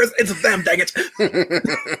over the Earth, it's them, dang it.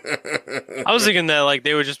 I was thinking that like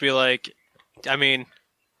they would just be like, I mean,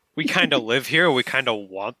 we kind of live here. We kind of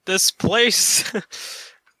want this place.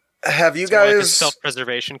 Have you guys... like a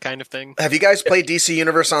self-preservation kind of thing. Have you guys played DC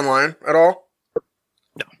Universe Online at all?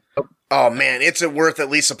 No. Oh man, it's worth at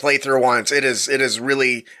least a playthrough once. It is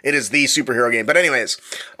the superhero game. But anyways,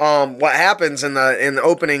 what happens in the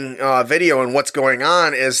opening video and what's going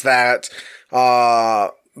on is that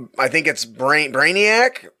I think it's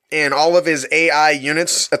Brainiac and all of his AI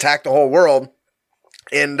units attack the whole world,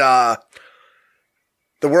 and the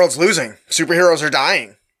world's losing. Superheroes are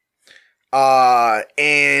dying,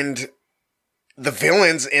 and the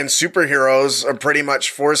villains and superheroes are pretty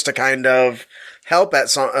much forced to kind of help at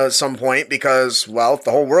some point because, well, the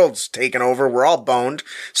whole world's taken over. We're all boned.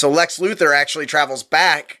 So Lex Luthor actually travels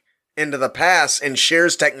back into the past and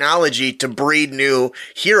shares technology to breed new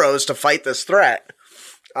heroes to fight this threat.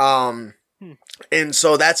 And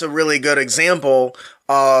so that's a really good example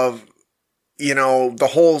of, you know, the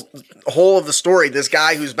whole of the story. This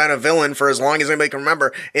guy who's been a villain for as long as anybody can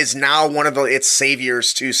remember is now one of its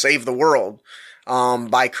saviors to save the world.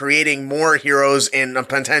 By creating more heroes and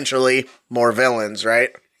potentially more villains, right?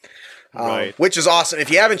 Right. Which is awesome.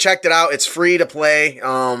 If you haven't checked it out, it's free to play.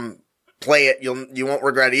 Play it. You won't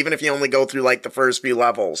regret it, even if you only go through like the first few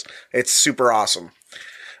levels. It's super awesome.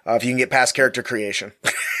 If you can get past character creation,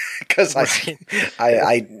 because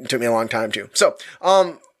I took me a long time to. So,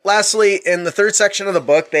 lastly, in the third section of the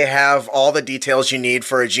book, they have all the details you need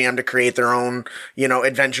for a GM to create their own,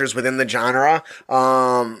 adventures within the genre.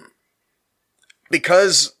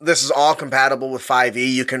 Because this is all compatible with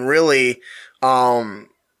 5e, you can really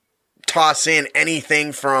toss in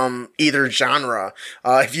anything from either genre.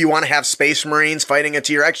 If you want to have Space Marines fighting a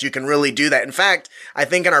T-Rex, you can really do that. In fact, I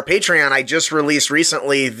think in our Patreon, I just released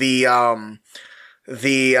recently the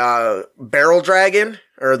Barrel Dragon,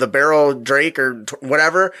 or the Barrel Drake, or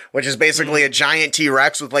whatever, which is basically a giant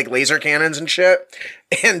T-Rex with like laser cannons and shit.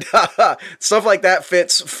 And stuff like that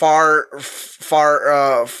fits far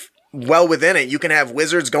well within it. You can have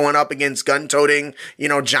wizards going up against gun-toting,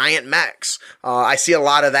 giant mechs. I see a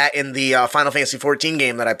lot of that in the Final Fantasy XIV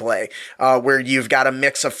game that I play, where you've got a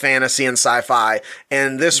mix of fantasy and sci-fi.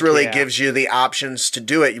 And this really gives you the options to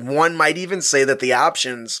do it. One might even say that the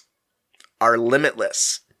options are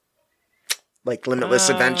limitless. Like Limitless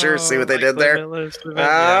Adventure. See what they did there?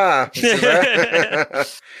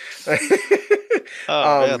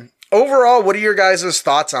 Overall, what are your guys'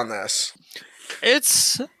 thoughts on this?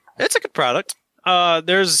 It's a good product.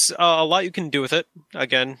 There's a lot you can do with it.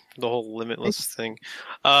 Again, the whole limitless thing.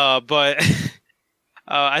 But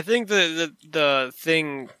I think the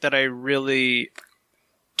thing that I really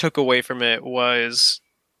took away from it was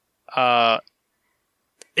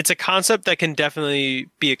it's a concept that can definitely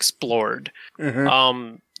be explored.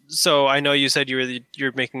 Mm-hmm. So I know you said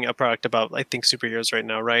you're making a product about, I think, superheroes right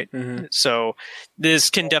now, right? Mm-hmm. So this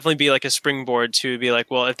can definitely be like a springboard to be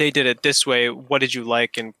like, well, if they did it this way, what did you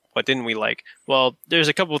like and what didn't we like? Well, there's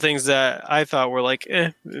a couple of things that I thought were like,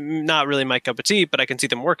 not really my cup of tea, but I can see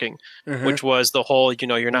them working, which was the whole,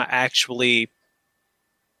 you're not actually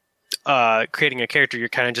creating a character. You're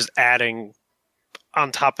kind of just adding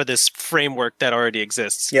on top of this framework that already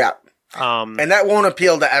exists. Yeah. And that won't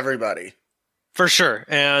appeal to everybody. For sure.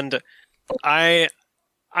 And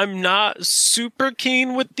I'm not super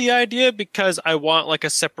keen with the idea because I want like a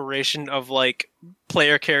separation of like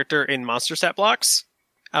player character in monster stat blocks.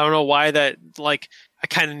 I don't know why that, like, I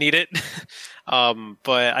kind of need it.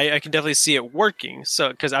 But I can definitely see it working.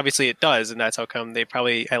 So, because obviously it does, and that's how come they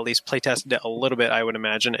probably at least play tested it a little bit, I would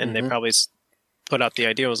imagine, and they probably put out the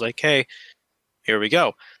idea. Was like, hey, here we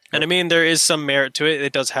go. And I mean, there is some merit to it.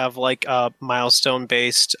 It does have like milestone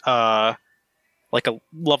based like a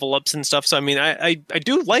level ups and stuff. So I mean, I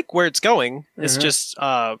do like where it's going. It's just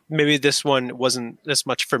maybe this one wasn't as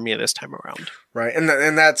much for me this time around. Right, and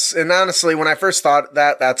honestly, when I first thought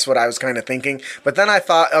that, that's what I was kind of thinking. But then I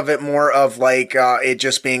thought of it more of like it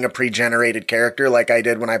just being a pre-generated character, like I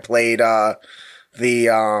did when I played the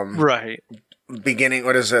right beginning.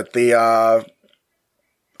 What is it? The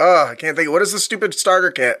I can't think. What is the stupid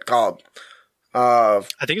starter kit called? I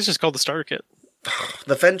think it's just called the starter kit.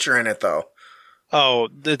 The Venture in it though. Oh,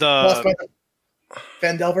 the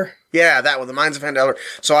Fandelver? Yeah, that one, the Mines of Fandelver.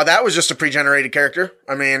 So that was just a pre-generated character.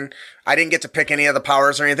 I mean, I didn't get to pick any of the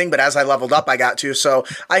powers or anything, but as I leveled up, I got to. So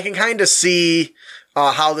I can kind of see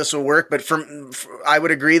how this will work. But I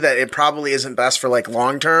would agree that it probably isn't best for like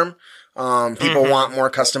long term. People want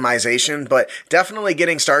more customization, but definitely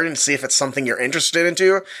getting started and see if it's something you're interested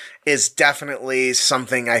into is definitely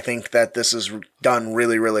something I think that this is done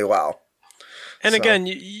really, really well. And again,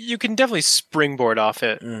 you can definitely springboard off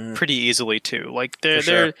it pretty easily too. Like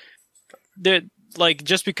they're like,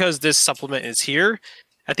 just because this supplement is here,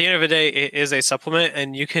 at the end of the day, it is a supplement,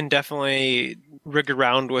 and you can definitely rig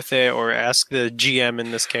around with it or ask the GM in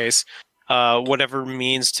this case, whatever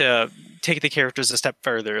means to take the characters a step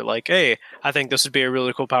further. Like, hey, I think this would be a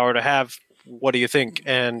really cool power to have. What do you think?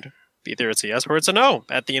 And either it's a yes or it's a no.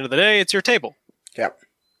 At the end of the day, it's your table. Yep.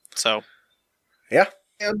 So. Yeah.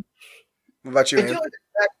 What about you, I do like the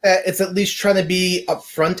fact that it's at least trying to be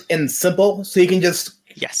upfront and simple, so you can just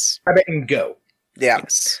grab it and go. Yeah,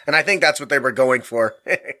 yes. And I think that's what they were going for.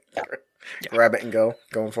 Grab it and going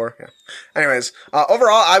for. Yeah. Anyways,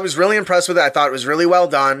 overall, I was really impressed with it. I thought it was really well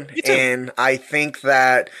done, and I think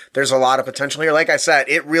that there's a lot of potential here. Like I said,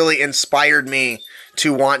 it really inspired me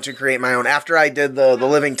to want to create my own. After I did the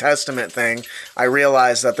Living Testament thing, I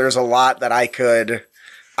realized that there's a lot that I can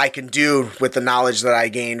do with the knowledge that I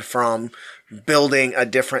gained from building a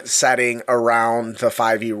different setting around the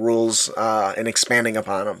 5e rules and expanding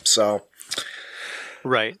upon them. So,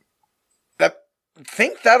 right. I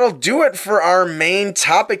think that'll do it for our main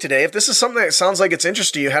topic today. If this is something that sounds like it's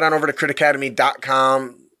interesting to you, head on over to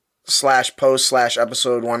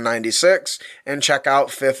critacademy.com/post/episode 196 and check out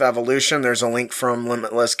 5th Evolution. There's a link from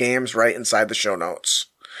Limitless Games right inside the show notes.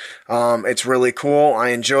 It's really cool. I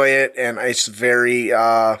enjoy it, and it's very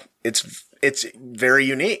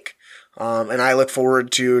unique. And I look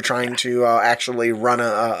forward to trying to actually run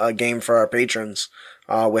a game for our patrons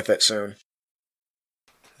with it soon.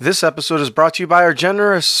 This episode is brought to you by our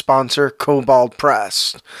generous sponsor, Carbide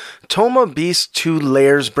Press. Toma Beast 2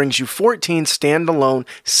 Layers brings you 14 standalone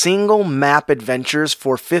single map adventures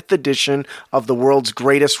for 5th edition of the world's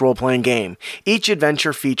greatest role-playing game. Each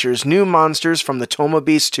adventure features new monsters from the Toma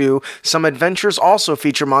Beast 2. Some adventures also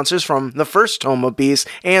feature monsters from the first Toma Beast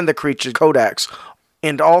and the Creature Codex.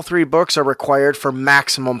 And all 3 books are required for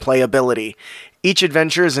maximum playability. Each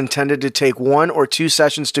adventure is intended to take 1 or 2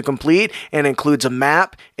 sessions to complete and includes a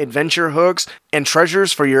map, adventure hooks, and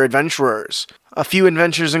treasures for your adventurers. A few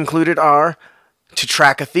adventures included are To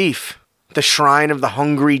Track a Thief, The Shrine of the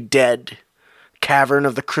Hungry Dead, Cavern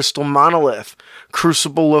of the Crystal Monolith,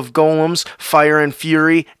 Crucible of Golems, Fire and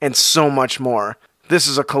Fury, and so much more. This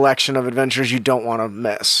is a collection of adventures you don't want to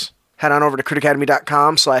miss. Head on over to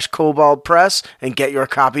critacademy.com/Carbide Press and get your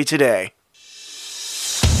copy today.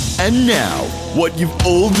 And now, what you've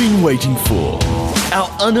all been waiting for. Our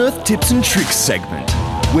Unearthed Tips and Tricks segment,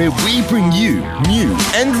 where we bring you new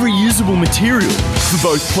and reusable material for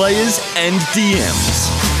both players and DMs.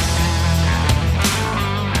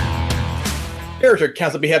 Character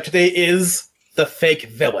council we have today is the fake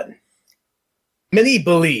villain. Many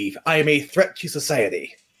believe I am a threat to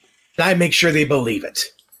society, and I make sure they believe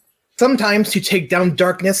it. Sometimes to take down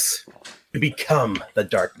darkness, you become the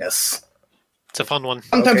darkness. It's a fun one.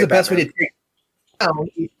 Sometimes the best way to take down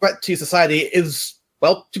a threat to society is,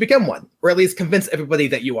 well, to become one, or at least convince everybody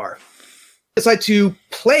that you are. Decide to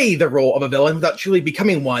play the role of a villain without truly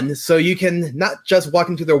becoming one, so you can not just walk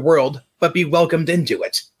into their world, but be welcomed into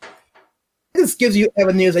it. This gives you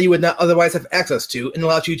avenues that you would not otherwise have access to, and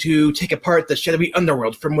allows you to take apart the shadowy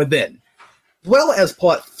underworld from within, as well as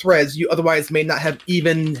pull out threads you otherwise may not have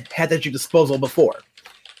even had at your disposal before.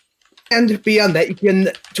 And beyond that, you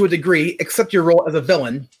can, to a degree, accept your role as a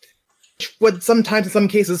villain, would sometimes, in some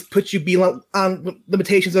cases, put you on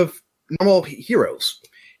limitations of normal heroes.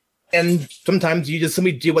 And sometimes you just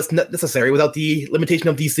simply do what's necessary without the limitation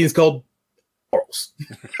of these things called morals.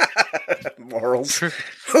 Morals?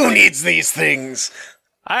 Who needs these things?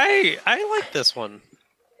 I like this one.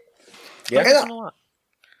 Yeah. I like this one a lot.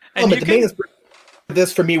 And The main for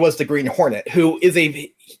this for me was the Green Hornet, who is a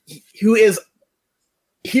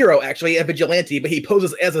hero, actually, a vigilante, but he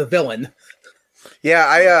poses as a villain. Yeah,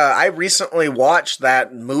 I recently watched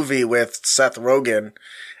that movie with Seth Rogen,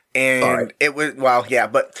 and it was, well, yeah,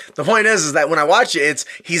 but the point is that when I watch it,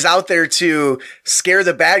 he's out there to scare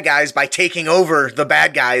the bad guys by taking over the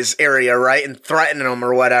bad guys area, right, and threatening them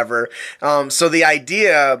or whatever. So the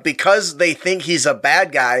idea, because they think he's a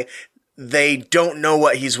bad guy, they don't know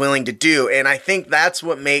what he's willing to do. And I think that's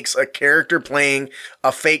what makes a character playing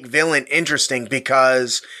a fake villain interesting,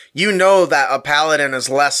 because you know that a paladin is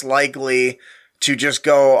less likely to just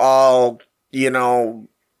go all,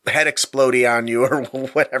 head explodey on you, or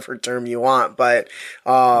whatever term you want. But,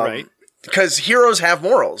 right. Because heroes have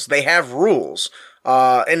morals, they have rules.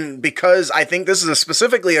 And because I think this is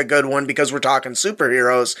specifically a good one, because we're talking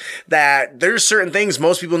superheroes, that there's certain things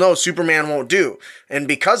most people know Superman won't do. And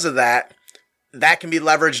because of that, that can be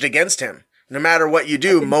leveraged against him. No matter what you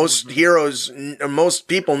do, most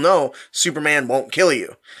people know Superman won't kill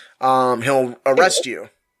you. He'll arrest you.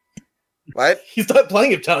 What? He's not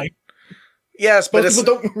plenty of time. Yes, but most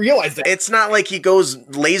people don't realize that. It's not like he goes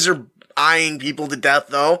laser eyeing people to death,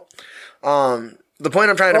 though. The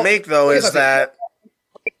point I'm trying to make, though, is that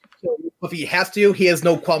if he has to, he has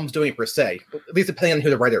no qualms doing it per se. At least depending on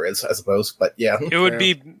who the writer is, I suppose. But yeah, it would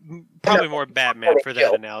be probably more Batman for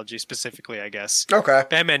that analogy specifically, I guess. Okay,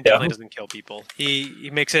 Batman definitely doesn't kill people.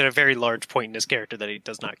 He makes it a very large point in his character that he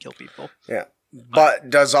does not kill people. Yeah,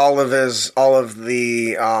 but does all of the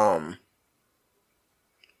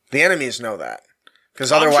enemies know that?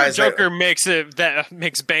 Because otherwise, I'm sure Joker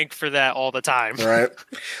makes bank for that all the time. Right.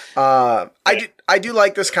 I do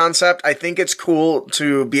like this concept. I think it's cool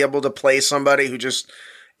to be able to play somebody who just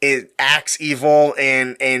acts evil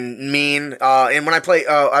and mean. And when I play,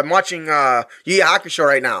 I'm watching Yu Yu Hakusho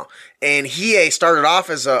right now, and Hiei started off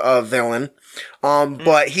as a villain.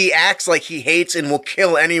 But he acts like he hates and will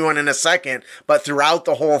kill anyone in a second. But throughout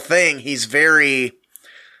the whole thing,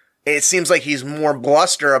 it seems like he's more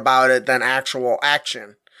bluster about it than actual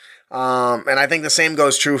action. And I think the same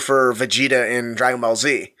goes true for Vegeta in Dragon Ball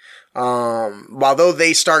Z. Although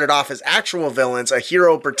they started off as actual villains, a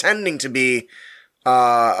hero pretending to be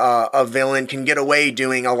a villain can get away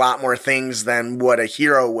doing a lot more things than what a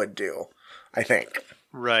hero would do, I think.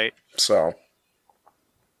 Right. So.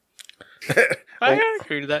 I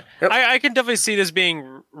agree to that. Yep. I can definitely see this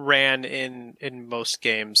being ran in most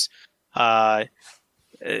games.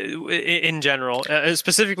 In general,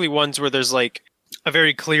 specifically ones where there's like a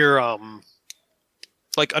very clear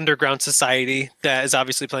like underground society that is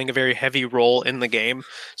obviously playing a very heavy role in the game.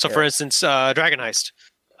 So for instance, Dragon Heist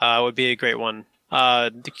would be a great one,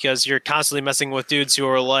 because you're constantly messing with dudes who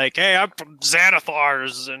are like, hey, I'm from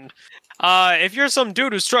Xanathars, and if you're some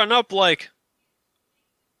dude who's strutting up like,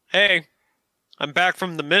 hey, I'm back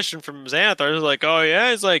from the mission from Xanathars, like, oh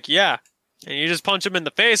yeah? He's like, yeah. And you just punch him in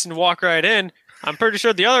the face and walk right in. I'm pretty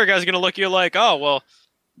sure the other guy's going to look at you like, oh, well,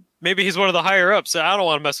 maybe he's one of the higher ups. So I don't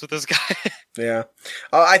want to mess with this guy. Yeah.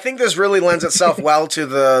 I think this really lends itself well to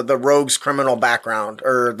the rogue's criminal background,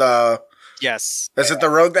 or the... Yes. Is it the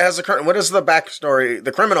rogue that has what is the backstory,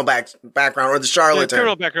 the criminal background, or the charlatan? The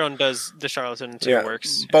criminal background does the charlatan too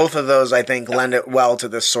works. Both of those, I think, lend it well to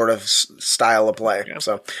this sort of style of play. Yeah.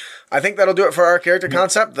 So I think that'll do it for our character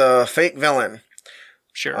concept, the fake villain.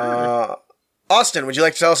 Sure. Austin, would you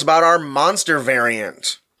like to tell us about our monster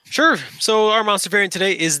variant? Sure. So our monster variant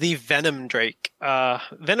today is the Venom Drake.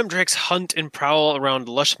 Venom Drakes hunt and prowl around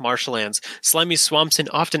lush marshlands, slimy swamps, and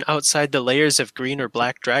often outside the layers of green or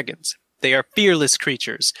black dragons. They are fearless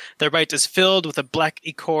creatures. Their bite is filled with a black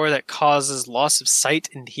ichor that causes loss of sight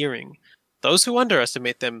and hearing. Those who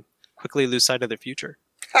underestimate them quickly lose sight of their future.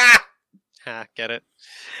 Ha! Ha, get it?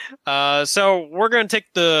 So we're going to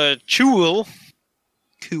take the Cool.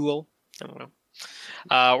 I don't know.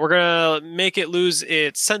 We're going to make it lose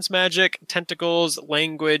its sense magic, tentacles,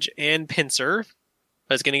 language, and pincer.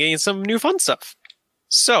 But it's going to gain some new fun stuff.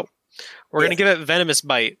 So, we're going to give it Venomous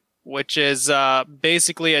Bite, which is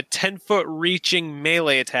basically a 10-foot reaching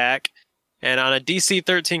melee attack. And on a DC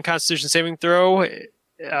 13 Constitution saving throw, they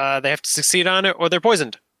have to succeed on it or they're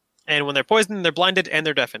poisoned. And when they're poisoned, they're blinded and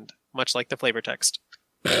they're deafened, much like the flavor text.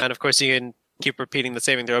 And of course, you can keep repeating the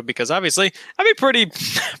saving throw because obviously that'd be pretty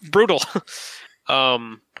brutal.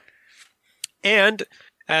 And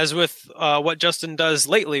As with what Justin does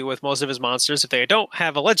lately with most of his monsters, if they don't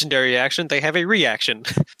have a legendary reaction, they have a reaction.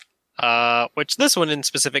 Which this one in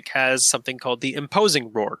specific has something called the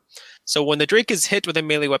Imposing Roar. So when the Drake is hit with a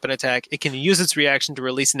melee weapon attack, it can use its reaction to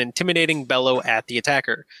release an intimidating bellow at the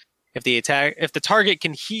attacker. If the target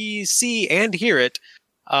can see and hear it,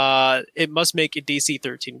 it must make a DC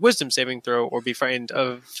 13 Wisdom saving throw or be frightened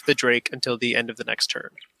of the Drake until the end of the next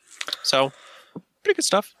turn. So, pretty good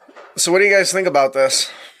stuff. So what do you guys think about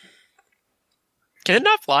this? Can it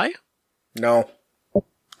not fly? No.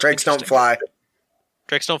 Drakes don't fly.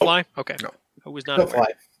 Drakes don't fly? Okay. No. I was not Don't aware.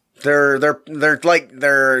 fly. They're like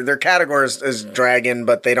their category is dragon,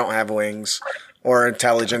 but they don't have wings or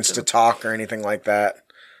intelligence to talk or anything like that.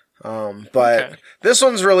 But this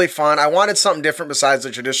one's really fun. I wanted something different besides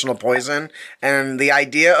the traditional poison, and the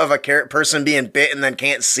idea of a person being bit and then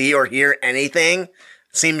can't see or hear anything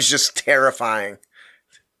seems just terrifying.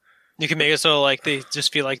 You can make it so like they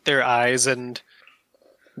just feel like their eyes and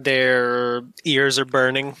their ears are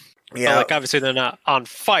burning. Yeah, But, like obviously they're not on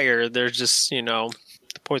fire. They're just the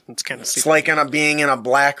poison's kind of. it's like being in a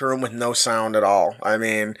black room with no sound at all. I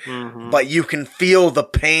mean, but you can feel the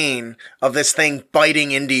pain of this thing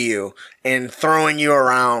biting into you and throwing you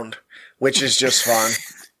around, which is just fun.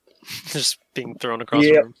 Just being thrown across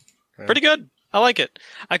the room. Pretty good. I like it.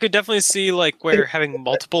 I could definitely see like where having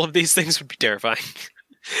multiple of these things would be terrifying.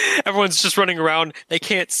 Everyone's just running around. They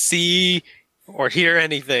can't see or hear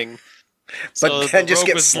anything. But then just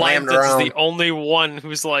get slammed around. Is the only one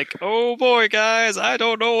who's like, "Oh boy, guys, I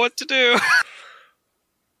don't know what to do."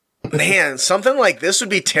 Man, something like this would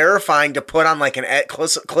be terrifying to put on like an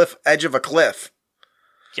cliff edge of a cliff.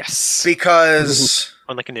 Yes, because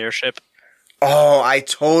on like an airship. Oh,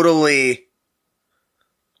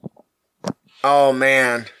 Oh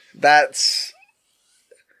man, that's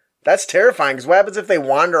terrifying. Because what happens if they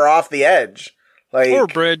wander off the edge, or a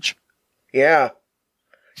bridge? Yeah.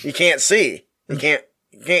 You can't see. You can't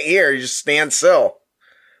hear. You just stand still,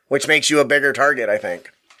 which makes you a bigger target, I think.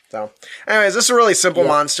 So, anyways, this is a really simple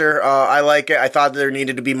monster. I like it. I thought there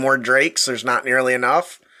needed to be more Drakes. There's not nearly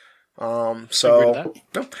enough. That'll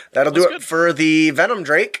do it for the Venom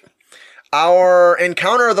Drake. Our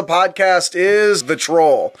encounter of the podcast is the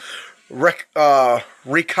Troll. Ricala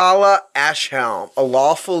Ashhelm, a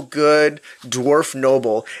lawful good dwarf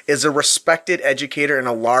noble, is a respected educator in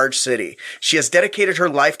a large city. She has dedicated her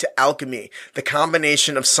life to alchemy, the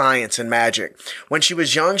combination of science and magic. When she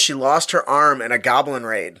was young, she lost her arm in a goblin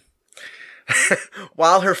raid.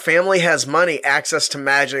 While her family has money, access to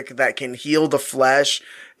magic that can heal the flesh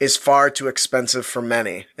is far too expensive for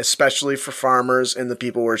many, especially for farmers and the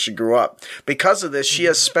people where she grew up. Because of this, she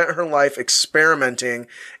has spent her life experimenting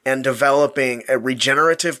and developing a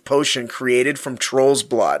regenerative potion created from troll's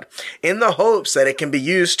blood, in the hopes that it can be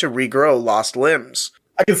used to regrow lost limbs.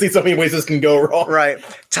 I can see so many ways this can go wrong. Right.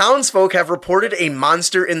 Townsfolk have reported a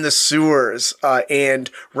monster in the sewers, and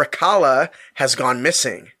Ricala has gone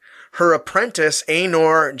missing. Her apprentice,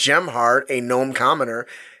 Aenor Gemheart, a gnome commoner,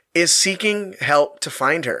 is seeking help to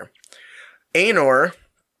find her. Aenor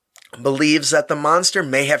believes that the monster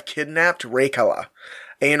may have kidnapped Ricala.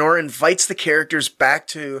 Aenor invites the characters back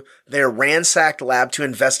to their ransacked lab to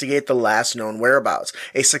investigate the last known whereabouts.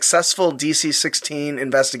 A successful DC 16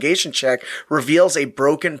 investigation check reveals a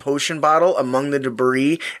broken potion bottle among the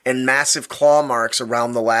debris and massive claw marks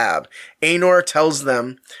around the lab. Aenor tells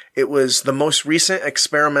them it was the most recent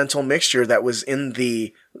experimental mixture that was in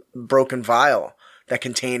the broken vial that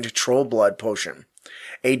contained troll blood potion.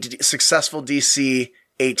 A successful DC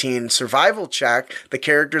 18 survival check, the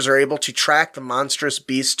characters are able to track the monstrous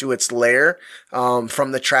beast to its lair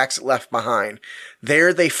from the tracks it left behind.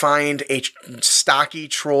 There they find a stocky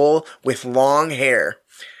troll with long hair.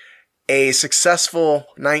 A successful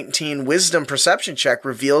 19 wisdom perception check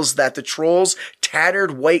reveals that the troll's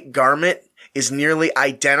tattered white garment is nearly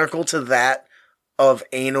identical to that of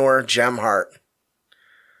Aenor Gemheart.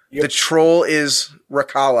 Yep. The troll is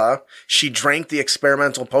Ricala. She drank the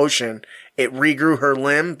experimental potion. It regrew her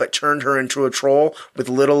limb, but turned her into a troll with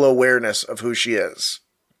little awareness of who she is.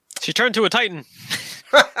 She turned to a titan.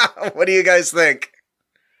 What do you guys think?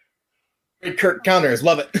 Great Kirk counters,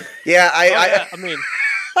 love it. Yeah, I mean,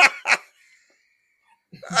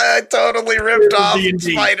 I totally ripped off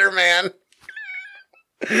Spider-Man.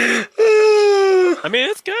 I mean,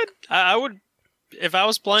 it's good. I would. If I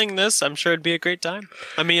was playing this, I'm sure it'd be a great time.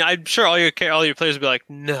 I mean, I'm sure all your players would be like,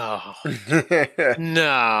 no.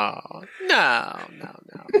 Yeah.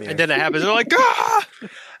 And then it happens, they're like, ah!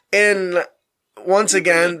 And once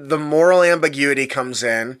again, the moral ambiguity comes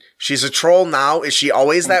in. She's a troll now. Is she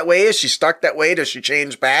always that way? Is she stuck that way? Does she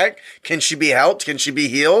change back? Can she be helped? Can she be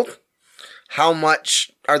healed? How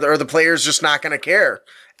much are the players just not going to care?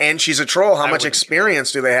 And she's a troll. How much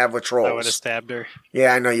experience do they have with trolls? I would have stabbed her.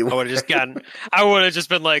 Yeah, I know you would. I would have just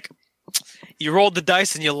been like, you rolled the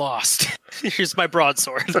dice and you lost. Here's my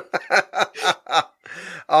broadsword.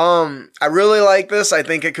 I really like this. I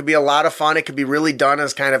think it could be a lot of fun. It could be really done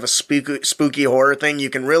as kind of a spooky horror thing. You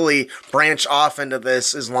can really branch off into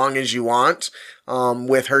this as long as you want,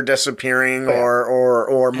 with her disappearing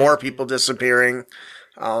or more people disappearing,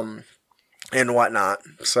 and whatnot.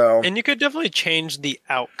 So, and you could definitely change the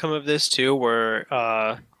outcome of this too,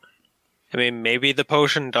 where maybe the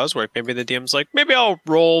potion does work. Maybe the DM's like, maybe I'll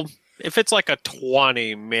roll. If it's like a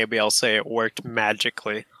 20, maybe I'll say it worked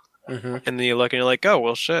magically. Mm-hmm. And then you look and you're like, oh,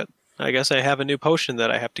 well, shit. I guess I have a new potion that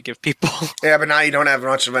I have to give people. Yeah, but now you don't have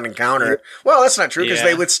much of an encounter. Well, that's not true, because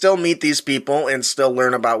they would still meet these people and still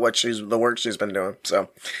learn about the work she's been doing. So,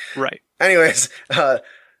 right. Anyways,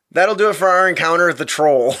 that'll do it for our encounter with the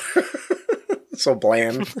troll. So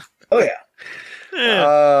bland. Oh,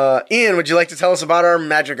 yeah. Ian, would you like to tell us about our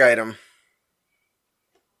magic item?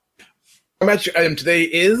 Our magic item today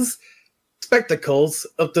is Spectacles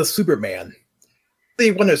of the Superman.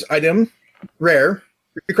 The wondrous item, rare,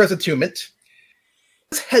 requires attunement.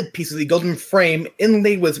 This headpiece is a golden frame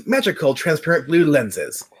inlaid with magical transparent blue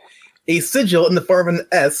lenses. A sigil in the form of an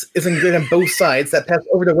S is engraved on both sides that pass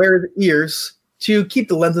over the wearer's ears to keep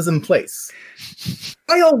the lenses in place.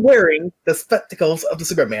 While wearing the Spectacles of the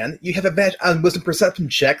Superman, you have advantage on wisdom perception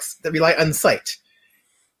checks that rely on sight.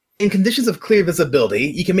 In conditions of clear visibility,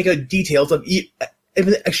 you can make out details of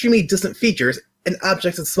even extremely distant features and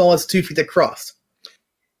objects as small as 2 feet across.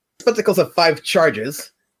 Spectacles have 5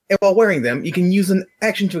 charges, and while wearing them, you can use an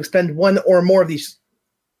action to expend one or more of these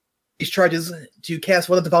charges to cast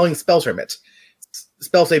one of the following spells from it.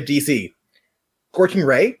 Spell save DC. Scorching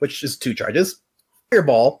Ray, which is 2 charges.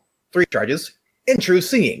 Fireball, 3 charges. And True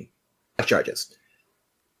Seeing, 5 charges.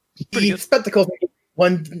 The Spectacles make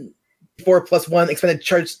 1d4 plus 1 expended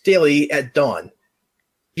charge daily at dawn.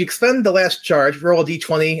 If you expend the last charge, roll a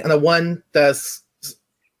d20, and a 1, the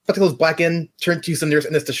Spectacles blacken, turn to cinders,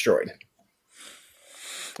 and it's destroyed.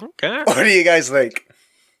 Okay. What do you guys think?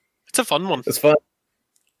 It's a fun one. It's fun.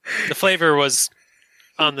 The flavor was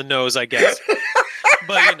on the nose, I guess.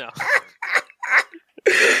 But,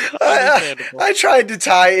 I tried to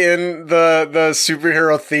tie in the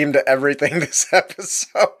superhero theme to everything this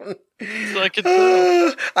episode.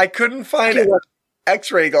 I couldn't find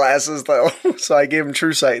X-ray glasses, though, so I gave him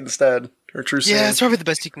True Sight instead. Or True Seeing. Yeah, it's probably the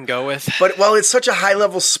best you can go with. But, it's such a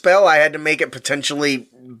high-level spell, I had to make it potentially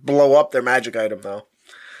blow up their magic item, though.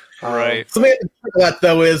 Right. Something I think about,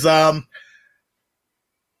 though, is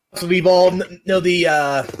so we've all know the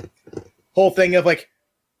whole thing of, like,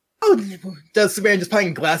 oh, does Superman just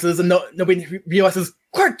putting glasses and nobody realizes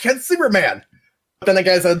Clark Kent's Superman? But then the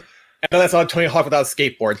guy said, and then I saw Tony Hawk without a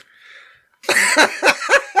skateboard.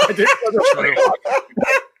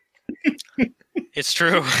 It's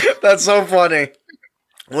true. That's so funny.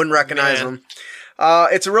 Wouldn't recognize him.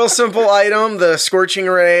 It's a real simple item. The Scorching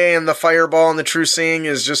Ray and the Fireball and the True Seeing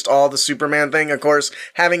is just all the Superman thing. Of course,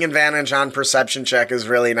 having advantage on perception check is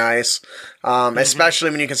really nice,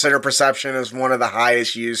 especially when you consider perception as one of the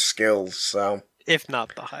highest used skills. So, if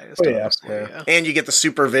not the highest. Oh, yeah. And you get the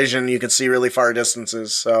supervision. You can see really far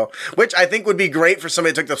distances. So, which I think would be great for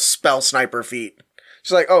somebody who took the spell sniper feat.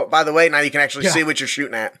 She's like, oh, by the way, now you can actually see what you're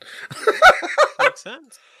shooting at. Makes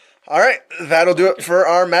sense. All right, that'll do it for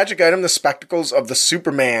our magic item, the Spectacles of the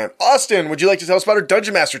Superman. Austin, would you like to tell us about our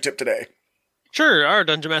Dungeon Master tip today? Sure, our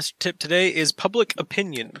Dungeon Master tip today is public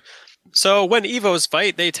opinion. So when Evos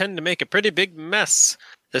fight, they tend to make a pretty big mess.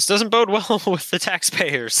 This doesn't bode well with the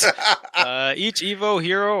taxpayers. Each Evo,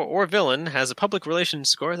 hero, or villain has a public relations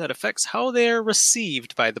score that affects how they are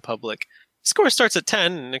received by the public. The score starts at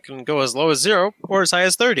 10, and it can go as low as 0 or as high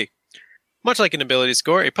as 30. Much like an ability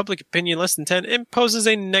score, a public opinion less than 10 imposes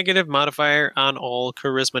a negative modifier on all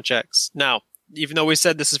charisma checks. Now, even though we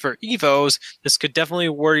said this is for Evos, this could definitely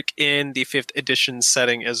work in the 5th edition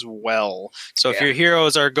setting as well. So if your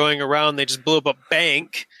heroes are going around, they just blew up a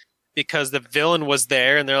bank because the villain was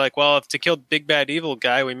there, and they're like, well, if to kill big bad evil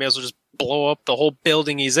guy, we may as well just blow up the whole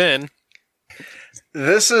building he's in.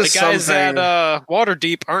 This is the guys something... at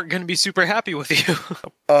Waterdeep aren't going to be be happy with you.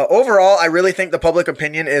 Overall, I really think the public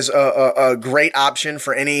opinion is a great option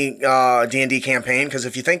for any D&D campaign, because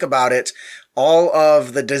if you think about it, all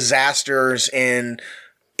of the disasters in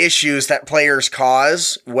issues that players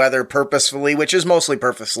cause, whether purposefully, which is mostly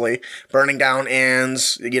purposely, burning down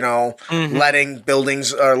inns, letting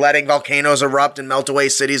buildings or letting volcanoes erupt and melt away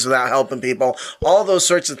cities without helping people. All those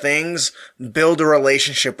sorts of things build a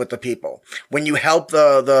relationship with the people. When you help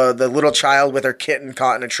the little child with her kitten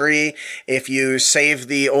caught in a tree, if you save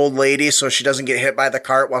the old lady so she doesn't get hit by the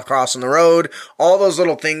cart while crossing the road, all those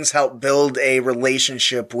little things help build a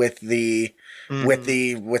relationship with the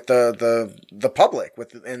public,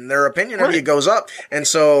 and their opinion of you goes up. And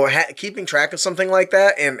so keeping track of something like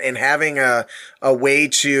that and having a way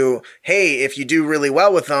to, hey, if you do really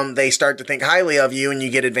well with them, they start to think highly of you and you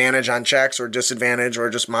get advantage on checks or disadvantage or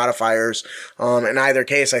just modifiers. In either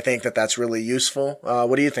case, I think that's really useful.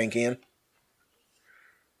 What do you think, Ian?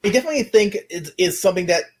 I definitely think it is something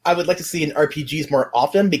that I would like to see in RPGs more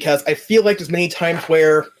often, because I feel like there's many times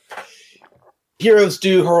where heroes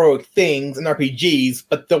do heroic things in RPGs,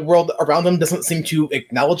 but the world around them doesn't seem to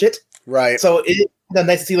acknowledge it. Right. So it's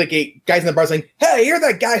nice to see like guys in the bar saying, "Hey, you're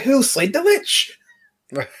that guy who slayed the Lich."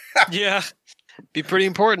 Yeah, be pretty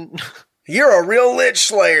important. You're a real Lich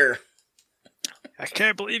Slayer. I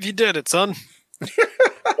can't believe you did it, son.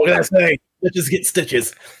 What can I say? Liches get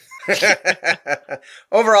stitches.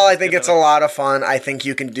 Overall, I think it's a lot of fun. I think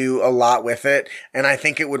you can do a lot with it, and I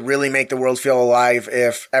think it would really make the world feel alive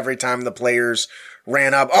if every time the players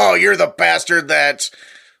ran up, "Oh, you're the bastard that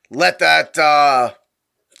let that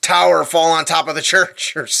tower fall on top of the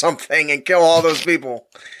church or something and kill all those people,"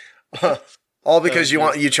 all because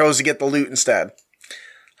you chose to get the loot instead.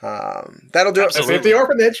 That'll do it. Save the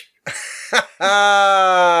orphanage.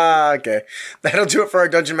 Okay, that'll do it for our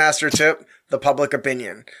Dungeon Master tip. The public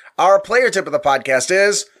opinion. Our player tip of the podcast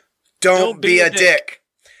is don't be a dick.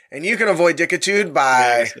 And you can avoid dickitude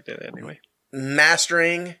by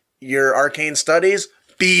mastering your arcane studies.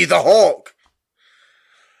 Be the Hulk.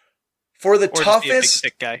 For the toughest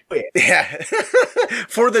big guy. Yeah.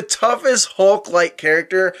 For the toughest Hulk-like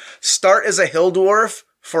character, start as a hill dwarf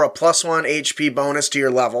for a +1 HP bonus to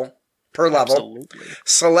your level. Per level. Absolutely.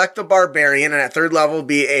 Select the barbarian, and at 3rd level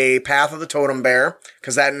be a Path of the Totem Bear,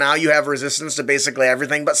 because that now you have resistance to basically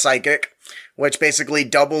everything but psychic, which basically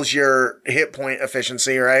doubles your hit point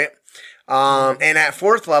efficiency, right? And at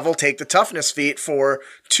 4th level, take the toughness feat for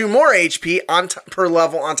 2 more HP per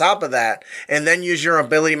level on top of that, and then use your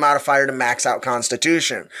ability modifier to max out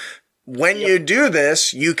Constitution. When you do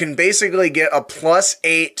this, you can basically get a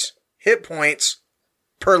 +8 hit points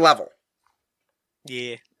per level.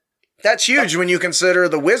 Yeah. That's huge when you consider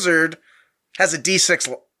the wizard has a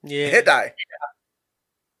D6 hit die.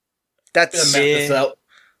 That's I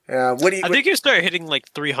think you start hitting like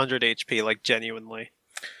 300 HP, like genuinely.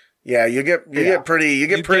 Yeah, you get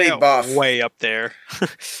pretty buff. Way up there.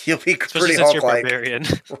 You'll be Especially pretty Hulk-like. barbarian.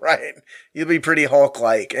 Right. You'll be pretty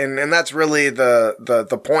Hulk-like. And that's really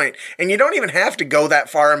the point. And you don't even have to go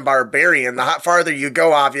that far in barbarian. The farther you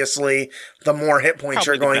go, obviously, the more hit points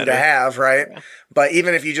you're going to have, right? Yeah. But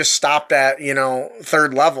even if you just stopped at,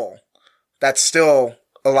 3rd level, that still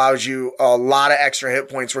allows you a lot of extra hit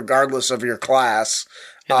points regardless of your class.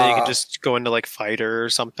 And then you can just go into like fighter or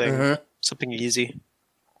something. Mm-hmm. Something easy.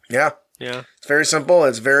 Yeah. Yeah. It's very simple.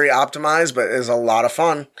 It's very optimized, but it's a lot of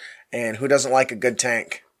fun. And who doesn't like a good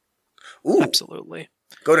tank? Ooh. Absolutely.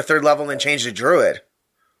 Go to 3rd level and change to Druid.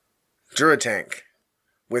 Druid tank.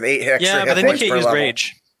 With 8 extra hit points per level. Yeah, but then you can't use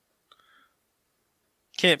Rage.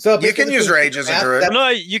 You can use Rage as a Druid. No,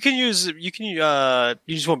 you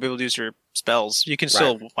just won't be able to use your spells. You can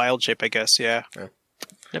still Wild Shape, I guess, yeah.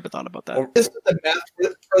 Never thought about that. Just the math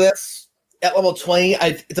for this, at level 20,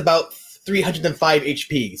 it's about 305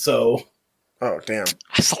 HP, so... Oh, damn.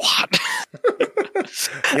 That's a lot.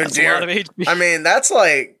 That's a lot of HP. I mean, that's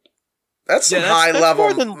some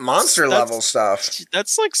high-level, monster-level stuff.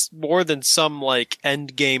 That's like more than some like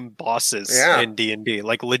end-game bosses in D&D,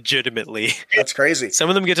 like legitimately. That's crazy. Some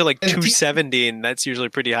of them get to like 270, and that's usually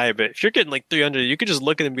pretty high, but if you're getting like 300, you could just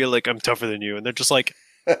look at them and be like, I'm tougher than you, and they're just like,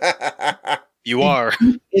 you are.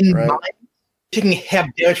 In mind, taking half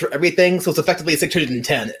damage for everything, so it's effectively a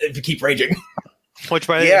 610 if you keep raging. Which,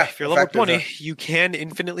 by the way, if you're level 20, you can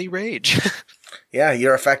infinitely rage. Yeah,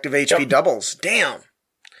 your effective HP doubles. Damn.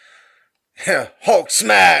 Hulk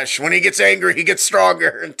smash! When he gets angry, he gets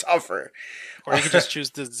stronger and tougher. Or you can just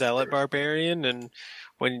choose the Zealot Barbarian, and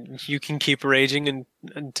when you can keep raging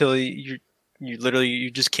until you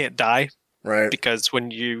just can't die. Right. Because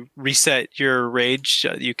when you reset your rage,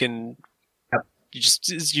 you can...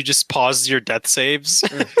 You just pause your death saves. So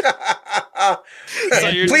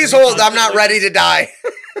please hold, I'm not ready to die.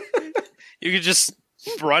 You can just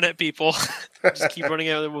run at people. Just keep running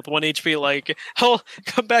at them with 1 HP like, oh,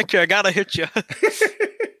 come back here, I gotta hit you.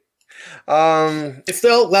 I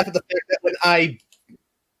still laugh at the fact that when I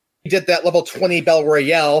did that level 20 Battle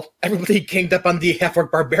Royale, everybody ganged up on the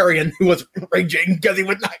half-orc barbarian who was raging because he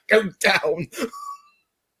would not go down.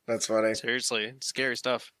 That's funny. Seriously, scary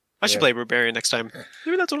stuff. I should play Barbarian next time.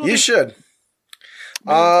 Maybe that's what I'll You do. should.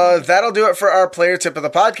 That'll do it for our player tip of the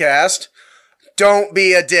podcast. Don't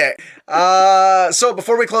be a dick. So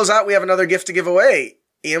before we close out, we have another gift to give away.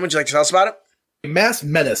 Ian, would you like to tell us about it? A mass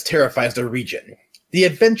menace terrifies the region. The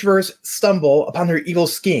adventurers stumble upon their evil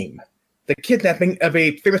scheme, the kidnapping of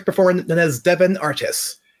a famous performer known as Devon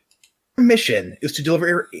Artis. Their mission is to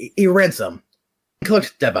deliver a ransom and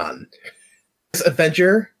collect Devon. This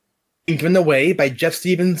adventure, being given away by Jeff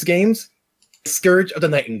Stevens Games, Scourge of the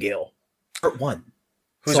Nightingale, Part 1,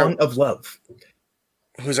 Song of Love.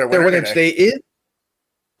 Who's our Their winner winner today is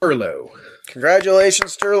Turlo.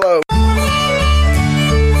 Congratulations, Turlo.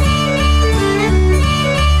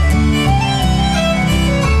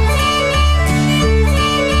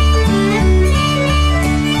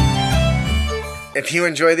 If you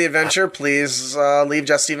enjoy the adventure, please leave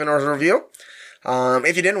Jess Stevens a review.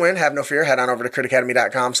 If you didn't win, have no fear. Head on over to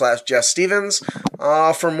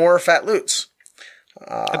critacademy.com/JessStevens for more fat loots.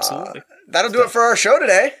 Absolutely. That'll do it for our show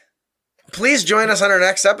today. Please join us on our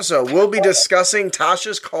next episode. We'll be discussing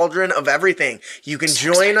Tasha's Cauldron of Everything. You can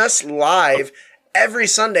join us live every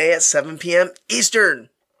Sunday at 7 p.m. Eastern.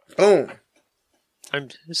 Boom. I'm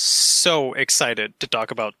so excited to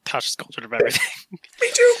talk about Tasha's Cauldron of Everything. Me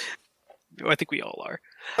too. I think we all are.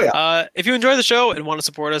 Oh, yeah. If you enjoy the show and want to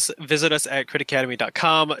support us, visit us at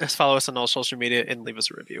critacademy.com. Follow us on all social media and leave us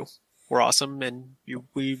a review. We're awesome, and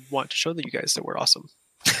we want to show that you guys that we're awesome.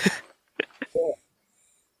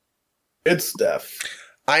 Good stuff.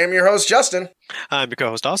 I am your host, Justin. I'm your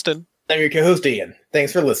co-host, Austin. I'm your co-host, Ian.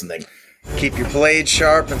 Thanks for listening. Keep your blades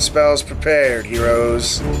sharp and spells prepared,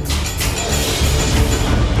 heroes.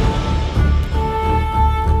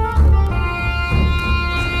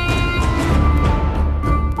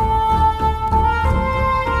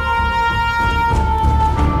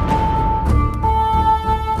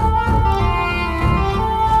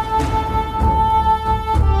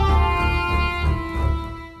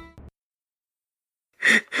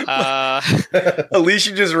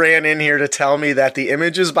 Alicia just ran in here to tell me that the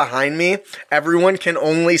images behind me, everyone can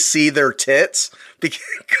only see their tits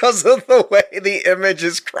because of the way the image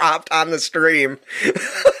is cropped on the stream.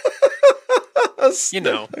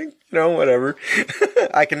 Whatever.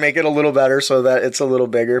 I can make it a little better so that it's a little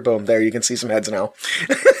bigger. Boom, there, you can see some heads now.